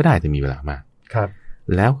ยาวก็ได้ถ้ามีเวลามาก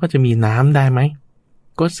แล้วก็จะมีน้ำได้ไหม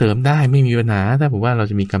ก็เสริมได้ไม่มีปัญหาถ้าผมว่าเรา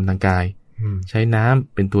จะมีกรรมทางกายใช้น้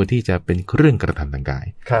ำเป็นตัวที่จะเป็นเครื่องกระทำทางกาย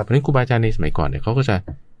เพราะฉะนั้นครูบาอาจารย์ในสมัยก่อนเนี่ยเขาก็จะ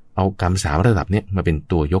เอากรรม3ระดับเนี้ยมาเป็น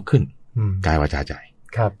ตัวยกขึ้นกายวาจาใจ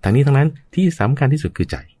ทั้งนี้ทั้งนั้นที่สำคัญที่สุดคือ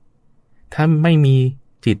ใจถ้าไม่มี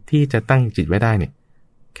จิตที่จะตั้งจิตไว้ได้เนี่ย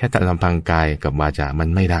แค่แต่ลำพังกายกับวาจามัน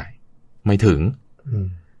ไม่ได้ไม่ถึง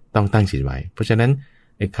ต้องตั้งจิตไว้เพราะฉะนั้น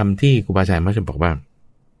ไอ้คำที่ครูบาอาจารย์มักจะบอกว่า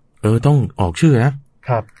ต้องออกชื่อนะค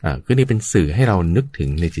รับคือนี่เป็นสื่อให้เรานึกถึง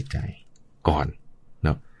ในจิตใจก่อนเน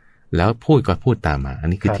าะแล้วพูดก็พูดตามมาอัน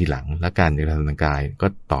นี้คือทีหลังและการกระทำทางกายก็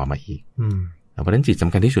ต่อมาอีกเพราะฉะนั้นจิตส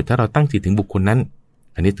ำคัญที่สุดถ้าเราตั้งจิตถึงบุคคลนั้น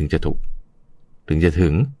อันนี้ถึงจะถูกถึง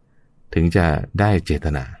จะได้เจต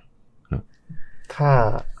นาเนาะถ้า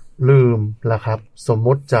ลืมล่ะครับสมม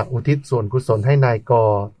ติจะอุทิศส่วนกุศลให้นายก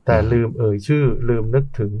แต่ลืมชื่อลืมนึก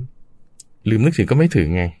ถึงก็ไม่ถึง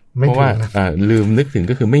ไงเพราะว่าลืมนึกถึง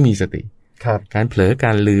ก็คือไม่มีสติการเผลอก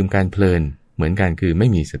ารลืมการเพลินเหมือนกันคือไม่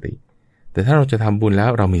มีสติแต่ถ้าเราจะทำบุญแล้ว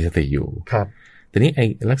เรามีสติอยู่แต่นี้ไอ้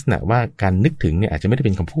ลักษณะว่าการนึกถึงเนี่ยอาจจะไม่ได้เ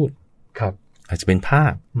ป็นคำพูดอาจจะเป็นภา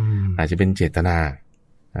พอาจจะเป็นเจตนา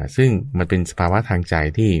ซึ่งมันเป็นสภาวะทางใจ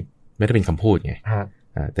ที่ไม่ได้เป็นคำพูดไง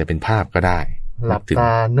แต่เป็นภาพก็ได้หลับต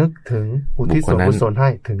านึกถึงอุทิศส่วนกุศลให้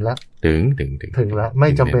ถึงแล้วถึงแล้วไม่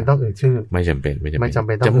จำเป็นต้องชื่อไม่จำเป็น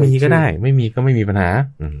จะมีก็ได้ไม่มีก็ไม่มีปัญหา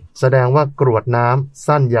แสดงว่ากรวดน้ำ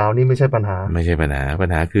สั้นยาวนี่ไม่ใช่ปัญหาปัญ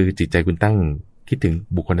หาคือจิตใจคุณตั้งคิดถึง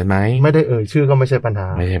บุคคลนั้นไหมไม่ได้ชื่อก็ไม่ใช่ปัญหา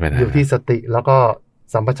อยู่ที่สติแล้วก็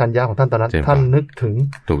สัมปชัญญะของท่านตอนนั้นท่านนึกถึง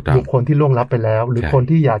บุคคลที่ล่วงลับไปแล้วหรือคน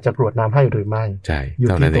ที่อยากจะกรวดน้ำให้หรือไม่อยู่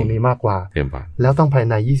ที่ตรงนี้มากกว่าแล้วต้องภาย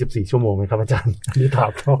ใน24ชั่วโมงไหมครับอาจารย์นี่ถา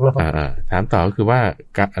มต่อแล้วถามต่อก็คือว่า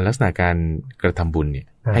ลักษณะการกระทำบุญเนี่ย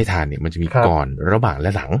ให้ทานเนี่ยมันจะมีก่อนระหว่างแล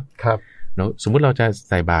ะหลังครับแล้วสมมุติเราจะ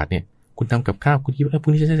ใส่บาตรเนี่ยคุณทำกับข้าวคุณคิดว่าพรุ่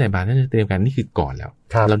งนี้จะใส่บาตรนั่นจะเตรียมการนี่คือก่อนแล้ว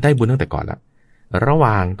เราได้บุญตั้งแต่ก่อนแล้วระห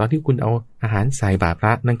ว่างตอนที่คุณเอาอาหารใส่บาตรพร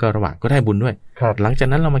ะนั่นก็ระหว่างก็ได้บุญด้วยหลังจาก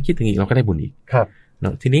นั้นเรามาคิดถึงอีกเราก็ได้บุญอีกเนา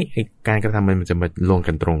ะทีนี้ไอ้การกระทำมันจะมาลง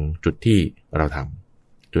กันตรงจุดที่เราท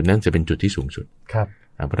ำจุดนั้นจะเป็นจุดที่สูงสุดครับ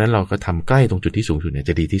เพราะฉะนั้นเราก็ทำใกล้ตรงจุดที่สูงสุดเนี่ย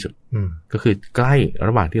จะดีที่สุดก็คือใกล้ร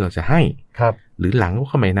ะหว่างที่เราจะให้หรือหลัง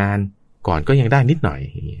ก็ไม่นานก่อนก็ยังได้นิดหน่อย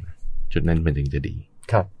อย่างนี้จุดนั้นมันถึงจะดี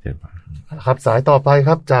ครับครับสายต่อไปค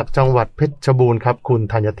รับจากจังหวัดเพชรบูรณ์ครับคุณ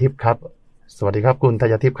ธัญทิพย์ครับสวัสดีครับคุณธั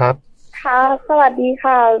ญทิพย์ครับค่ะสวัสดี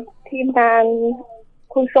ค่ะทีมงาน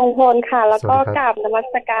คุณทรงพลค่ะแล้วก็กราบนมั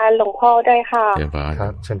สการหลวงพ่อด้วยค่ะครั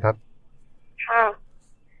บเชิญครับค่ะ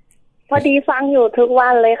พอดีฟังอยู่ทุกวั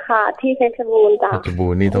นเลยค่ะที่เพชรบูรณ์จ้ะเพชรบู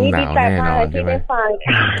รณ์นี่ต้องหนาวแน่นอนใช่ไหมที่ได้ฟัง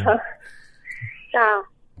ค่ะจ้ะ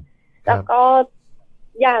แล้วก็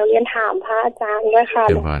อยากเรียนถามพระอาจารย์ด้วยค่ะ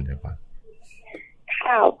เดี๋ยวก่อน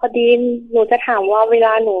ค่ะพอดีหนูจะถามว่าเวล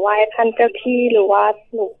าหนูไหว้ท่านเจ้าที่หรือว่า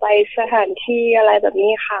หนูไปสถานที่อะไรแบบ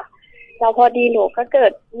นี้ค่ะแล้วพอดีหนูก็เกิ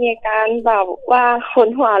ดมีอาการแบบว่าขน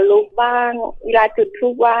หัวลุกบ้างเวลาจุดธู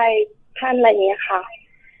ปไหว้ท่านอะไรอย่างเงี้ยค่ะ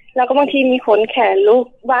แล้วก็บางทีมีขนแขนลุก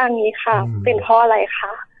บ้างนี้ค่ะเป็นเพราะอะไรค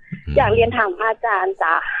ะอยากเรียนถามพระอาจารย์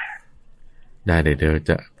จ้ะได้เดี๋ยว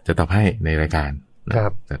จะตอบให้ในรายการครั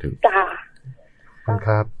บจ้ะค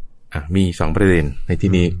รับมี2ประเด็นในที่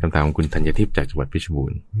นี้คำถามของคุณธัญทิพย์จากจังหวัดเพชรบู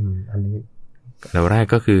รณ์อันนี้เราแรก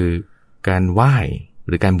ก็คือการไหว้ห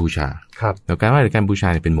รือการบูชาครับแล้วการไหว้หรือการบูชา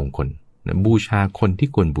เนี่ยเป็นมงคลบูชาคนที่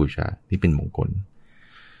ควรบูชาที่เป็นมงคล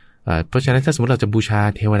เพราะฉะนั้นถ้าสมมติเราจะบูชา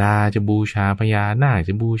เทวดาจะบูชาพญานาคจ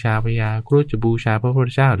ะบูชาพญาครุฑจะบูชาพระพุทธ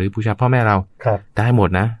เจ้าหรือบูชาพ่อแม่เราได้หมด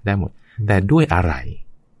นะได้หมดแต่ด้วยอะไร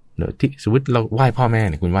ที่สมมติเราไหว้พ่อแม่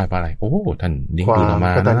เนี่ยคุณไหว้เพราะอะไรโอ้ท่านเลี้ยงดูเราม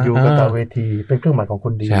านะกตัญญูกตเวทีเป็นเครื่องหมายของค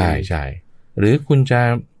นดีใช่ใช่หรือคุณจะ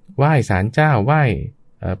ไหว้ศาลเจ้าไหว้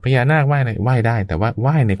พญานาคไหว้อะไรไหว้ได้แต่ว่าไห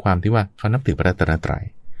ว้ในความที่ว่าเขานับถือพระรัตนตรัย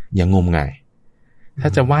อย่างงมงายถ้า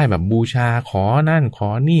จะไหว้แบบบูชาขอนั่นขอ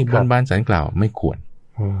นี่บนบานสารกล่าวไม่ควร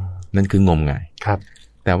นั่นคืองมงายครับ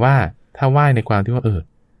แต่ว่าถ้าไหว้ในความที่ว่า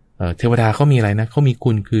เทวดาเขามีอะไรนะเขามี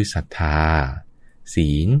คุณคือศรัทธาศี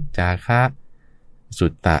ลจาคะสุ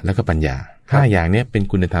ตตะแล้วก็ปัญญา5อย่างนี้เป็น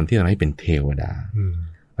คุณธรรมที่ทำให้เป็นเทวดา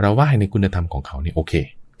เราไหว้ในคุณธรรมของเขาเนี่ยโอเค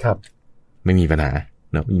ครับไม่มีปัญหา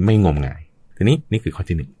เนาะไม่งมงายทีนี้นี่คือข้อ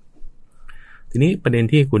ที่1ทีนี้ประเด็น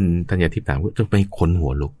ที่คุณธัญทิพย์ถามว่าจะไปขนหั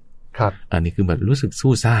วลุกครับอันนี้คือแบบรู้สึก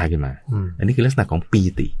สู้ซ่าขึ้นมาอันนี้คือลักษณะของปี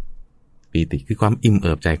ติคือความอิ่มเ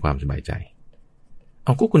อิบใจความสบายใจเอ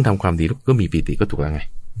าก็คุณทำความดีก็มีปีติก็ถูกแล้วไง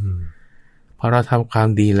พอเราทำความ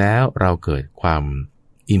ดีแล้วเราเกิดความ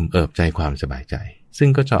อิ่มเอิบใจความสบายใจซึ่ง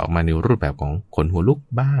ก็จะออกมาในรูปแบบของขนหัวลุก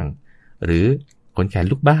บ้างหรือขนแขน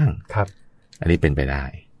ลุกบ้างครับอันนี้เป็นไปได้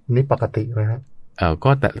นี่ปกติไหมครับก็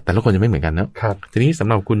แต่ละคนจะไม่เหมือนกันนะครับทีนี้สำ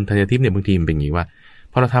หรับคุณธัญทิพย์เนี่ยบางทีมันเป็นอย่างนี้ว่า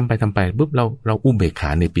พอเราทำไปปุ๊บเราอุเบกขา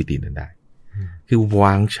ในปีตินั้นได้คือว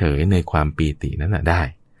างเฉยในความปีตินั้นน่ะได้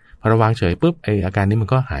พอเราวางเฉยปุ๊บไออาการนี้มัน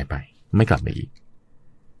ก็หายไปไม่กลับมาอีก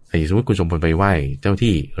สมมติคุณสมพลไปไหว้เจ้า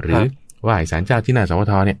ที่หรือไหว้ศาลเจ้าที่หน้าสว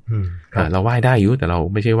ทเนี่ยเราไหว้ได้อยู่แต่เรา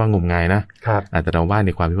ไม่ใช่ว่างมงายนะแต่เราไหว้ใน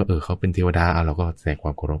ความที่ว่าเขาเป็นเทวดาเราก็แสดงคว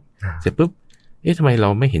ามเคารพเสร็จปุ๊บทำไมเรา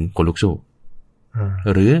ไม่เห็นขนลุกสู้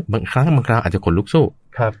หรือบางครั้งบางคราวอาจจะขนลุกสู้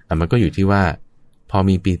แต่มันก็อยู่ที่ว่าพอ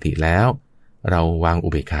มีปีติแล้วเราวางอุ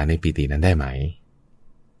เบกขาในปีตินั้นได้ไหม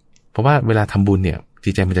เพราะว่าเวลาทำบุญเนี่ยจิ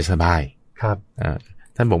ตใจมันจะสบายครับ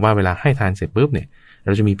ท่านบอกว่าเวลาให้ทานเสร็จปุ๊บเนี่ยเร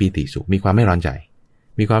าจะมีปีติสุขมีความไม่ร้อนใจ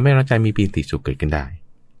มีปีติสุขเกิดขึ้นได้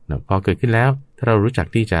พอเกิดขึ้นแล้วถ้าเรารู้จัก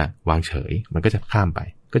ที่จะวางเฉยมันก็จะข้ามไป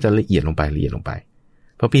ก็จะละเอียดลงไป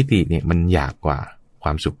เพราะปีติเนี่ยมันหยาบกว่าคว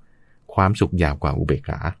ามสุขหยาบกว่าอุเบก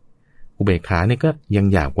ขาเนี่ยก็ยัง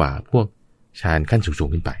หยาบกว่าพวกฌานขั้นสูง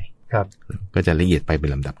ขึ้นไปครับก็จะละเอียดไปเป็น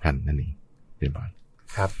ลำดับขั้นนั่นเองเป็นบอล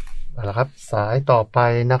ครับเอาละครับสายต่อไป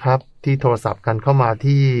นะครับที่โทรศัพท์กันเข้ามา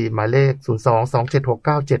ที่หมายเลข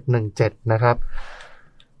022769717นะครับ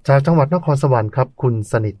จากจังหวัดนครสวรรค์ครับคุณ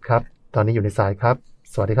สนิทครับตอนนี้อยู่ในสายครับ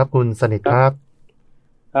สวัสดีครับคุณสนิทครับ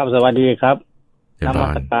ครับสวัสดีครับนมั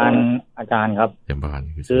สการอาจารย์ครับ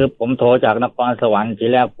คือผมโทรจากนครสวรรค์ที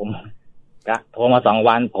แรกผมโทรมา2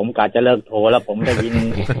 วันผมกะจะเลิกโทรแล้วผมได้ยิน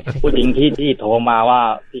ผู้หญิงที่โทรมาว่า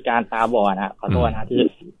พิการตาบอดนะขอโทษนะที่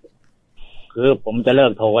คือผมจะเลิ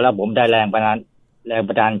กโทรแล้วผมได้แรงบัน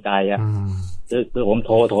ดาลใจอ่ะคือผม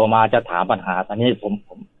โทรมาจะถามปัญหาตอนนี้ผม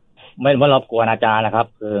ไม่รบกวนอาจารย์นะครับ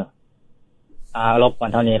คือรบกวน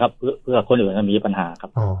เท่านี้ครับเพื่อคนอื่นจะมีปัญหาครับ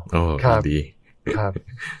โอ้ดีครับ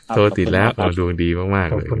โทรติดแล้วดวงดีมาก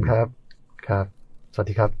ๆเลยขอบคุณครับครับสวัส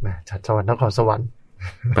ดีครับจากจังหวัดนครสวรรค์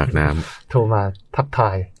ปากน้ำโทรมาทักทา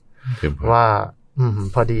ยว่า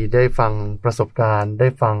พอดีได้ฟังประสบการณ์ได้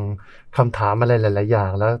ฟังคำถามอะไรหลายๆอย่า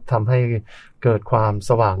งแล้วทำให้เกิดความ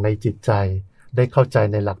สว่างในจิตใจได้เข้าใจ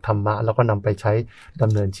ในหลักธรรมะแล้วก็นำไปใช้ด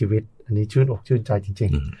ำเนินชีวิตอันนี้ชื่นอกชื่นใจจริ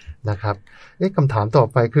งๆนะครับคำถามต่อ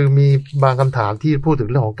ไปคือมีบางคำถามที่พูดถึง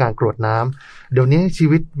เรื่องของการกรวดน้ำเดี๋ยวนี้ชี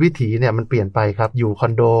วิตวิถีเนี่ยมันเปลี่ยนไปครับอยู่คอ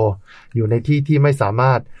นโดอยู่ในที่ที่ไม่สาม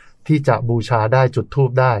ารถที่จะบูชาได้จุดธูป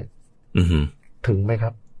ได้ถึงไหมค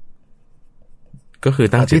รับก็คือ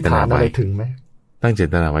ตั้งเจตนาไว้ถึงไหมตั้งเจ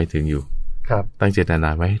ตนาไว้ถึงอยู่ครับตั้งเจตนา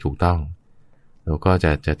ไว้ให้ถูกต้องเราก็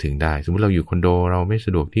จะถึงได้สมมติเราอยู่คอนโดเราไม่ส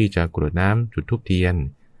ะดวกที่จะกรวดน้ำจุดธูปเทียน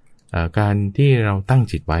การที่เราตั้ง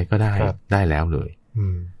จิตไว้ก็ได้แล้วเลย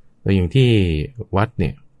แล้วอย่างที่วัดเนี่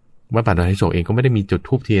ยวัดป่าดอนไฮโศกเองก็ไม่ได้มีจุด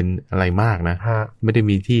ธูปเทียนอะไรมากนะไม่ได้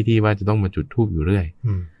มีที่ว่าจะต้องมาจุดธูปอยู่เรื่อย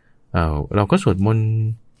เราก็สวดมนต์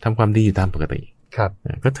ทำความดีอยู่ตามปกติครับ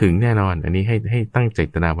ก็ถึงแน่นอนอันนี้ให้ตั้งเจ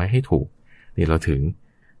ตนาไว้ให้ถูกนี่เราถึง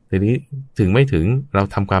ทีนี้ถึงไม่ถึงเรา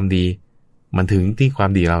ทำความดีมันถึงที่ควา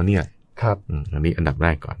มดีเราเนี่ยครับอันนี้อันดับแร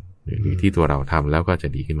กก่อนอยู่ที่ตัวเราทำแล้วก็จะ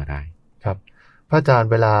ดีขึ้นมาได้ครับพระอาจารย์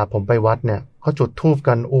เวลาผมไปวัดเนี่ยเขาจุดธูป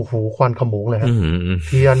กันโอ้โหควันขโมงเลยครับเ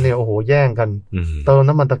ทียนเนี่ยโอ้โหแย่งกันเติม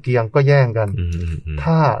น้ำมันตะเกียงก็แย่งกัน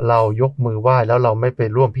ถ้าเรายกมือไหว้แล้วเราไม่ไป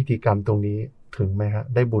ร่วมพิธีกรรมตรงนี้ถึงไหมฮะ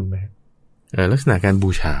ได้บุญไหมลักษณะการบู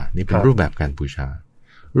ชานี่เป็นรูปแบบการบูชา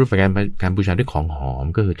รูปแบบการบูชาด้วยของหอม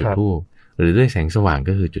ก็คือจุดธูปหรือด้วยแสงสว่าง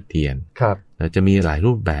ก็คือจุดเทียนแล้วจะมีหลาย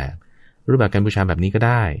รูปแบบการบูชาแบบนี้ก็ไ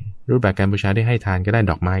ด้รูปแบบการบูชาได้ให้ทานก็ได้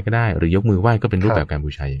ดอกไม้ก็ได้หรือยกมือไหว้ก็เป็นรูปแบบการบู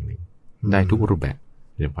ชาอย่างหนึ่งได้ทุกรูปแบบ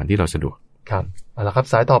ในวันที่เราสะดวกครับเอาละครับ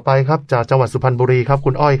สายต่อไปครับจากจังหวัดสุพรรณบุรีครับ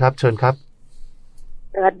คุณอ้อยครับเชิญครับ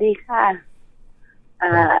สวัสดีค่ะ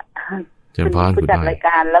เชิญพรผู้จัดรายก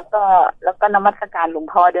ารแล้วก็นมัสการหลวง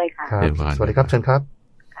พ่อด้วยค่ะสวัสดีครับเชิญครับ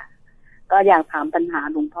ก็อยากถามปัญหา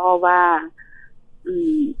หลวงพ่อว่า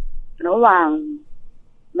ระหว่าง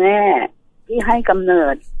แม่ที่ให้กำเนิ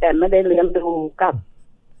ดแต่ไม่ได้เลี้ยงดูกับ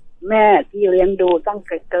แม่ที่เลี้ยงดูตั้งแ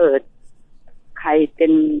ต่เกิดใค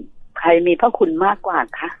รมีพระคุณมากกว่า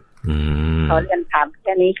คะขอเรียนถามแ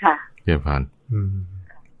ค่นี้ค่ะเรียนผ่าน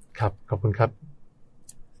ครับขอบคุณครับ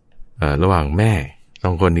ระหว่างแม่ส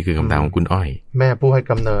องคนนี่คือคำถามของคุณอ้อยแม่ผู้ให้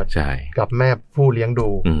กำเนิดใช่กับแม่ผู้เลี้ยงดู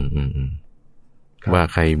ว่า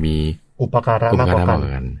ใครมีอุปการะมากกว่า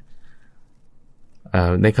กัน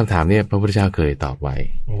ในคำถามนี้พระพุทธเจ้าเคยตอบไว้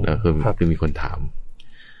แล้วคือมีคนถาม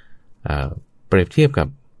เปรียบเทียบกับ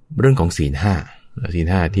เรื่องของศีลห้า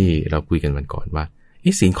ที่เราคุยกันวันก่อนว่า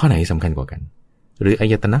ศีลข้อไหนสำคัญกว่ากันหรืออา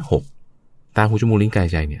ยตนะ6ตาหูจมูกลิ้นกาย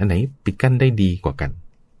ใจเนี่ยอันไหนปิดกั้นได้ดีกว่ากัน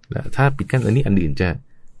แล้วถ้าปิดกั้นอันนี้อันอื่นจะ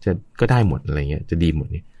ก็ได้หมดอะไรเงี้ยจะดีหมด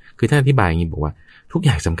นี่คือถ้าอธิบายอย่างนี้บอกว่าทุกอ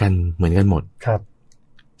ย่างสำคัญเหมือนกันหมดครับ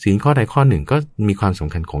ศีลข้อใดข้อหนึ่งก็มีความส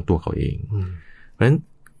ำคัญของตัวเขาเองเพราะฉะนั้น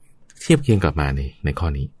เทียบเคียงกลับมาในข้อ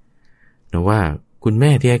นี้นะว่าคุณแ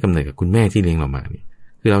ม่ที่ให้กำเนิดกับคุณแม่ที่เลี้ยงเรามาเนี่ย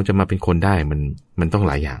คือเราจะมาเป็นคนได้มันต้องห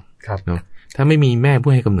ลายอย่างเนาะถ้าไม่มีแม่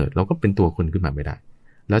ผู้ให้กำเนิดเราก็เป็นตัวคนขึ้นมาไม่ได้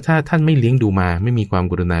แล้วถ้าท่านไม่เลี้ยงดูมาไม่มีความ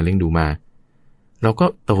กรุณาเลี้ยงดูมาเราก็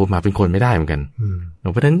โตมาเป็นคนไม่ได้เหมือนกัน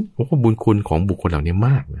เพราะฉะนั้นบุญคุณของบุคคลเหล่านี้ม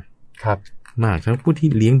ากนะครับมากทั้งผู้ที่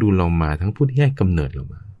เลี้ยงดูเรามาทั้งผู้ที่ให้กำเนิดเรา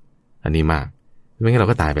มาอันนี้มากไม่งั้นเรา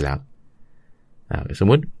ก็ตายไปแล้วสม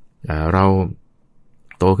มติเรา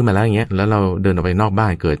โตขึ้นมาแล้วอย่างเงี้ยแล้วเราเดินออกไปนอกบ้า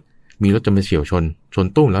นเกิดมีรถจะมาเฉี่ยวชน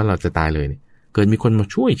ตุ้มแล้วเราจะตายเลยเนี่ยเกิดมีคนมา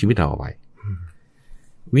ช่วยชีวิตเราเอาไว้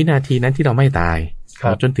วินาทีนั้นที่เราไม่ตาย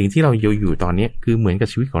จนถึงที่เราอยู่ตอนนี้คือเหมือนกับ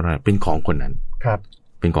ชีวิตของเราเป็นของคนนั้นครับ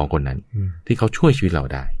เป็นของคนนั้นที่เขาช่วยชีวิตเรา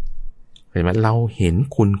ได้เห็นไหมเราเห็น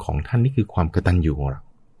คุณของท่านนี่คือความกตัญญูของเร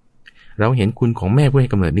าเห็นคุณของแม่ผู้ให้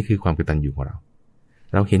กำเนิดนี่คือความกตัญญูของเร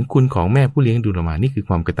าเห็นคุณของแม่ผู้เลี้ยงดูเรามานี่คือ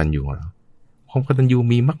ความกตัญญูของเราความกตัญญู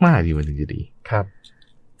มีมากๆดีมันถึงจะดีครับ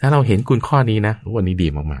ถ้าเราเห็นคุณข้อนี้นะวันนี้ดี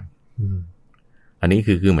มากๆอันนี้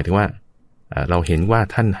คือหมายถึงว่าเราเห็นว่า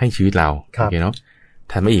ท่านให้ชีวิตเราโอเคเนาะ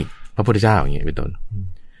ท่านไม่อีกพระพุทธเจ้าอย่างเงี้ยเป็นต้น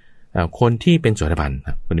คนที่เป็นโสดาบัน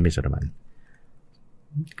คนที่เป็นโสดาบัน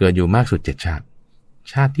เกิดอยู่มากสุด7ชา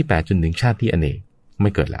ติที่8จนถึงชาติที่อเนกไ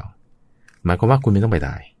ม่เกิดแล้วหมายความว่าคุณไม่ต้องไปต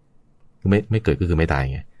ายคือไม่เกิดก็คือไม่ตาย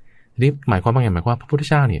ไงทีนี้หมายความว่าไงหมายความว่าพระพุทธ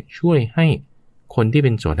เจ้าเนี่ยช่วยให้คนที่เ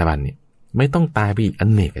ป็นโสดาบันเนี่ยไม่ต้องตายไปอีกอ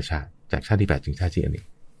เนกชาติจากชาติที่8ถึงชาติที่อเนก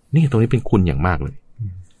นี่ตรงนี้เป็นคุณอย่างมากเลย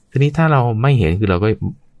ทีนี้ถ้าเราไม่เห็นคือเราก็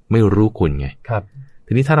ไม่รู้คุณไงครับ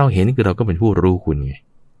ทีนี้ถ้าเราเห็นคือเราก็เป็นผู้รู้คุณไง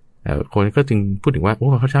คนก็จึงพูดถึงว่าโอ้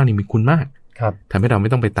พระเจ้านี่มีคุณมากทำให้เราไม่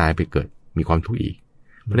ต้องไปตายไปเกิดมีความทุกข์อีก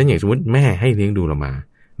เพราะฉะนั้นอย่างสมมติแม่ให้เลี้ยงดูเรามา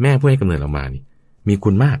แม่ผู้ให้กำเนิดเรามานี่มีคุ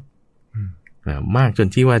ณมากมากจน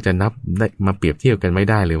ที่ว่าจะนับได้มาเปรียบเทียบกันไม่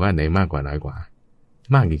ได้เลยว่าไหนมากกว่าน้อยกว่า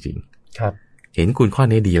มากจริงๆครับเห็นคุณข้อ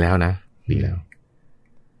นี้ดีแล้วนะดีแล้ว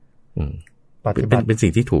ปฏิบัติเป็นสิ่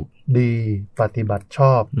งที่ถูกดีปฏิบัติช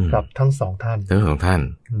อบกับทั้งสองท่าน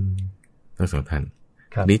ทั้งสองท่าน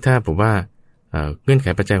นี้ถ้าผมว่าเงื่อนไข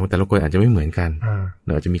ปัจจัยของแต่ละคนอาจจะไม่เหมือนกันเร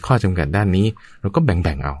าอาจจะมีข้อจำกัดด้านนี้เราก็แ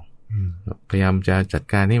บ่งเอาพยายามจะจัด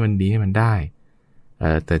การให้มันดีให้มันได้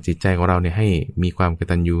แต่จิตใจของเราเนี่ยให้มีความก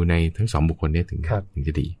ตัญญูในทั้งสองบุคคลนี้ถึงจ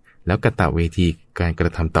ะดีแล้วกตเวทีการกร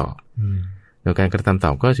ะทำตอบแล้วการกระทำต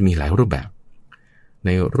อบก็จะมีหลายรูปแบบใน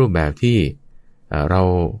รูปแบบที่เรา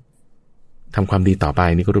ทำความดีต่อไป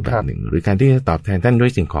นี่ก็รูปแบบหนึ่งหรือการที่จะตอบแทนท่านด้ว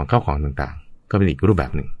ยสิ่งของข้าวของต่างๆก็เป็นอีกรูปแบ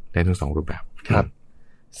บหนึ่งได้ทั้งสองรูปแบบครับ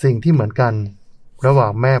สิ่งที่เหมือนกันระหว่า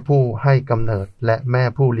งแม่ผู้ให้กำเนิดและแม่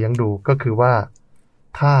ผู้เลี้ยงดูก็คือว่า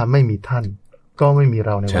ถ้าไม่มีท่านก็ไม่มีเ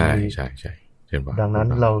ราในวันนี้ใช่ดังนั้น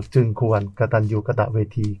เราจึงควรกตัญญูกตเว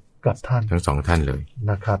ทีกับท่านทั้งสองท่านเลย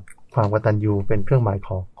นะครับความกตัญญูเป็นเครื่องหมายข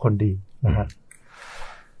องคนดีนะฮะ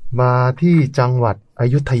มาที่จังหวัดอ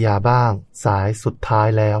ยุธยาบ้างสายสุดท้าย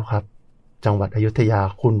แล้วครับจังหวัดอยุธยา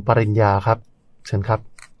คุณปริญญาครับเชิญครับ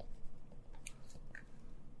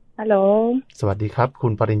ฮัลโหลสวัสดีครับคุ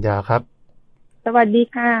ณปริญญาครับสวัสดี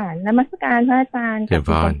ค่ะนมัสการพระอาจารย์เชิญ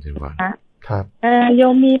พรครับโย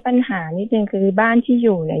มมีปัญหานิดนึงคือบ้านที่อ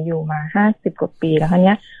ยู่เนี่ยอยู่มา50 กว่าปีแล้วคราว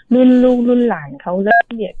นี้รุ่นลูกรุ่นหลานเขาเริ่ม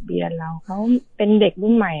เบียดเบียนเราเขาเป็นเด็ก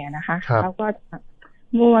รุ่นใหม่อะนะคะเขาก็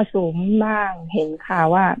มั่วสุมบ้างเห็นข่าว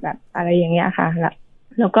ว่าแบบอะไรอย่างเงี้ยค่ะ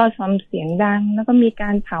แล้วก็ซ้อมเสียงดังแล้วก็มีกา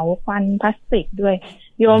รเผาควันพลาสติกด้วย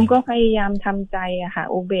โยมก็พยายามทำใจอะค่ะ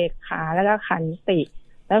อุเบกขาแล้วก็ขันติ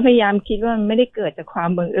แล้วพยายามคิดว่ามันไม่ได้เกิดจากความ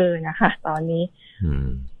บังเอิญนะคะตอนนี้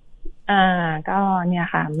ก็เนี่ย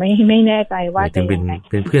ค่ะไม่แน่ใจว่าจะเ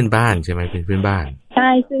ป็นเพื่อนบ้านใช่ไหมเป็นเพื่อนบ้านใช่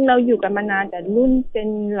ซึ่งเราอยู่กันมานานแต่รุ่นเป็น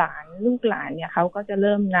หลานลูกหลานเนี่ยเขาก็จะเ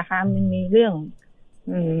ริ่มนะคะมันมีเรื่อง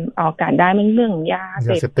ออกการได้มันเรื่องยาเส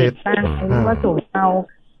พติดบ้างหรือว่าสูบเอา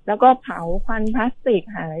แล้วก็เผาควันพลาสติก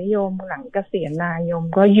ค่ะโยมหลังเกษียณนาโยม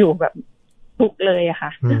ก็อยู่แบบทุกเลยอะค่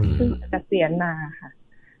ะซึ่งเกษียณนาค่ะ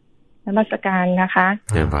นมัสการนะคะ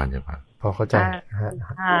เยี่ยมผ่านพอเข้าใจ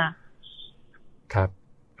ครับ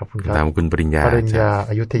ขอบคุณครับตามคุณปริญญา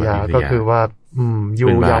อยุธยาก็คือว่าอ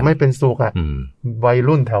ยู่อย่างไม่เป็นสุขวัย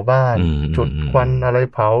รุ่นแถวบ้านจุดควันอะไร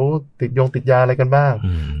เผาติดยาอะไรกันบ้าง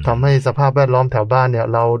ทำให้สภาพแวดล้อมแถวบ้านเนี่ย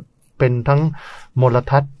เราเป็นทั้งมล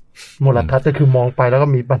ทัศน์ก็คือมองไปแล้วก็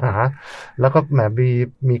มีปัญหาแล้วก็แหม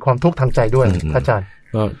มีความทุกข์ทางใจด้วยอาจารย์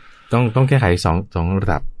ก็ต้องแก้ไขสองระ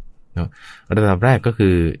ดับระดับแรกก็คื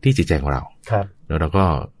อที่จิตใจของเราแล้วเราก็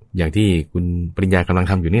อย่างที่คุณปริญญากำลัง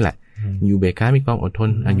ทำอยู่นี่แหละอยู่เบก้ามีความอดทน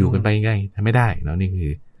อยู่กันไปง่ายทำไม่ได้แล้วนี่คื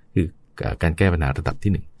อการแก้ปัญหาระดับ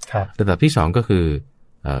ที่1ระดับที่2ก็คือ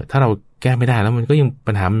ถ้าเราแก้ไม่ได้แล้วมันก็ยัง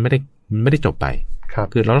ปัญหามันไม่ได้จบไป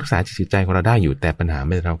คือเรารักษาจิตใจของเราได้อยู่แต่ปัญหาไ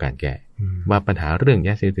ม่ได้รับการแก้ว่าปัญหาเรื่องย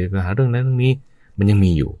าเสพติดปัญหาเรื่องนั้นเรื่องนี้มันยัง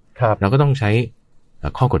มีอยู่เราก็ต้องใช้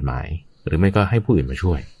ข้อกฎหมายหรือไม่ก็ให้ผู้อื่นมา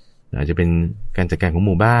ช่วยอาจจะเป็นการจัดการของห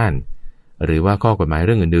มู่บ้านหรือว่าข้อกฎหมายเ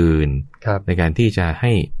รื่องอื่นๆในการที่จะใ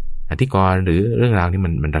ห้อธิกรณ์หรือเรื่องราวนี้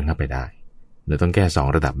มันระงับไปได้เราต้องแก้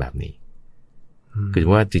2ระดับแบบนี้คือ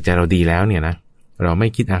ว่าจิตใจเราดีแล้วเนี่ยนะเราไม่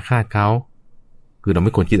คิดอาฆาตเขาคือเราไ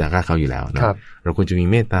ม่ควรคิดอาฆาตเขาอยู่แล้วนะเราควรจะมี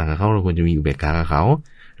เมตตากับเขาเราควรจะมีอุเบกขากับเขา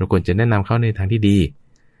เราควรจะแนะนำเขาในทางที่ดี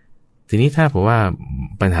ทีนี้ถ้าผมว่า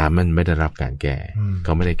ปัญหามันไม่ได้รับการแก้เข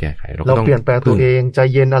าไม่ได้แก้ไขเราต้องเปลี่ยนแปลงตัวเองใจ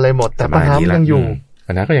เย็นอะไรหมดแต่ปัญหายังอยู่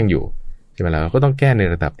ปัญหาก็ยังอยู่ใช่ไหมล่ะเราก็ต้องแก้ใน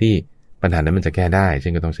ระดับที่ปัญหานั้นมันจะแก้ได้เช่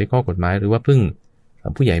นก็ต้องใช้ข้อกฎหมายหรือว่าพึ่ง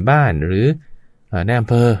ผู้ใหญ่บ้านหรือในอำ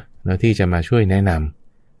เภอแล้วที่จะมาช่วยแนะน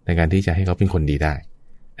ำในการที่จะให้เขาเป็นคนดีได้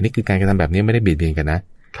อันนี้คือการกระทำแบบนี้ไม่ได้เบียดเบียนกันนะ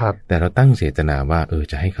ครับแต่เราตั้งเจตนาว่า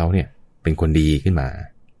จะให้เขาเนี่ยเป็นคนดีขึ้นมา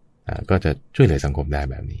ก็จะช่วยเหลือสังคมได้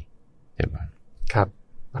แบบนี้ใช่ไหมครับ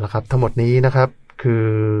เอาละครับทั้งหมดนี้นะครับคือ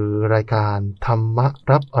รายการธรรม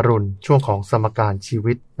รับอรุณช่วงของสมการชี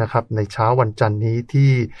วิตนะครับในเช้าวันจันทร์นี้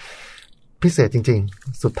ที่พิเศษจริง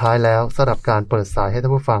ๆสุดท้ายแล้วสำหรับการเปิดสายให้ท่า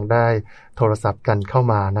นผู้ฟังได้โทรศัพท์กันเข้า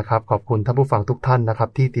มานะครับขอบคุณท่านผู้ฟังทุกท่านนะครับ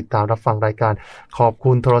ที่ติดตามรับฟังรายการขอบ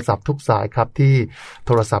คุณโทรศัพท์ทุกสายครับที่โ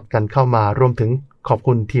ทรศัพท์กันเข้ามารวมถึงขอบ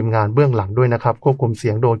คุณทีมงานเบื้องหลังด้วยนะครับควบคุมเสี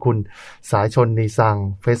ยงโดยคุณสายชนนีสัง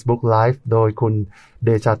Facebook Live โดยคุณเด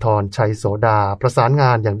ชาธรชัยโสดาประสานง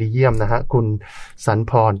านอย่างดีเยี่ยมนะฮะคุณสัน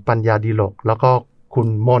พรปัญญาดีโลกแล้วก็คุณ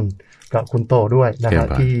มนกับคุณโตด้วยนะฮะ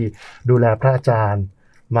ที่ดูแลพระอาจารย์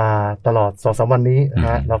มาตลอด 2-3 วันนี้น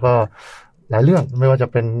ะฮะแล้วก็หลายเรื่องไม่ว่าจะ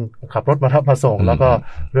เป็นขับรถมารับมาส่งแล้วก็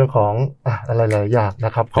เรื่องของอะไรหลายอย่างน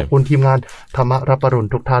ะครับขอบคุณทีมงานธรรมรับอรุณ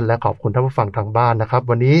ทุกท่านและขอบคุณท่านผู้ฟังทางบ้านนะครับ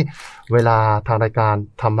วันนี้เวลาทางรายการ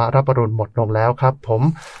ธรรมรับอรุณหมดลงแล้วครับผม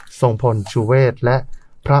ทรงพลชูเวศและ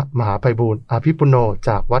พระมหาไพบูลย์อภิปุโนจ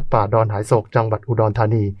ากวัดป่าดอนหายโศกจังหวัดอุดรธา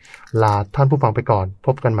นีลาท่านผู้ฟังไปก่อนพ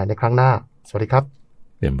บกันใหม่ในครั้งหน้าสวัสดีครับ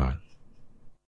เยี่ยมมาก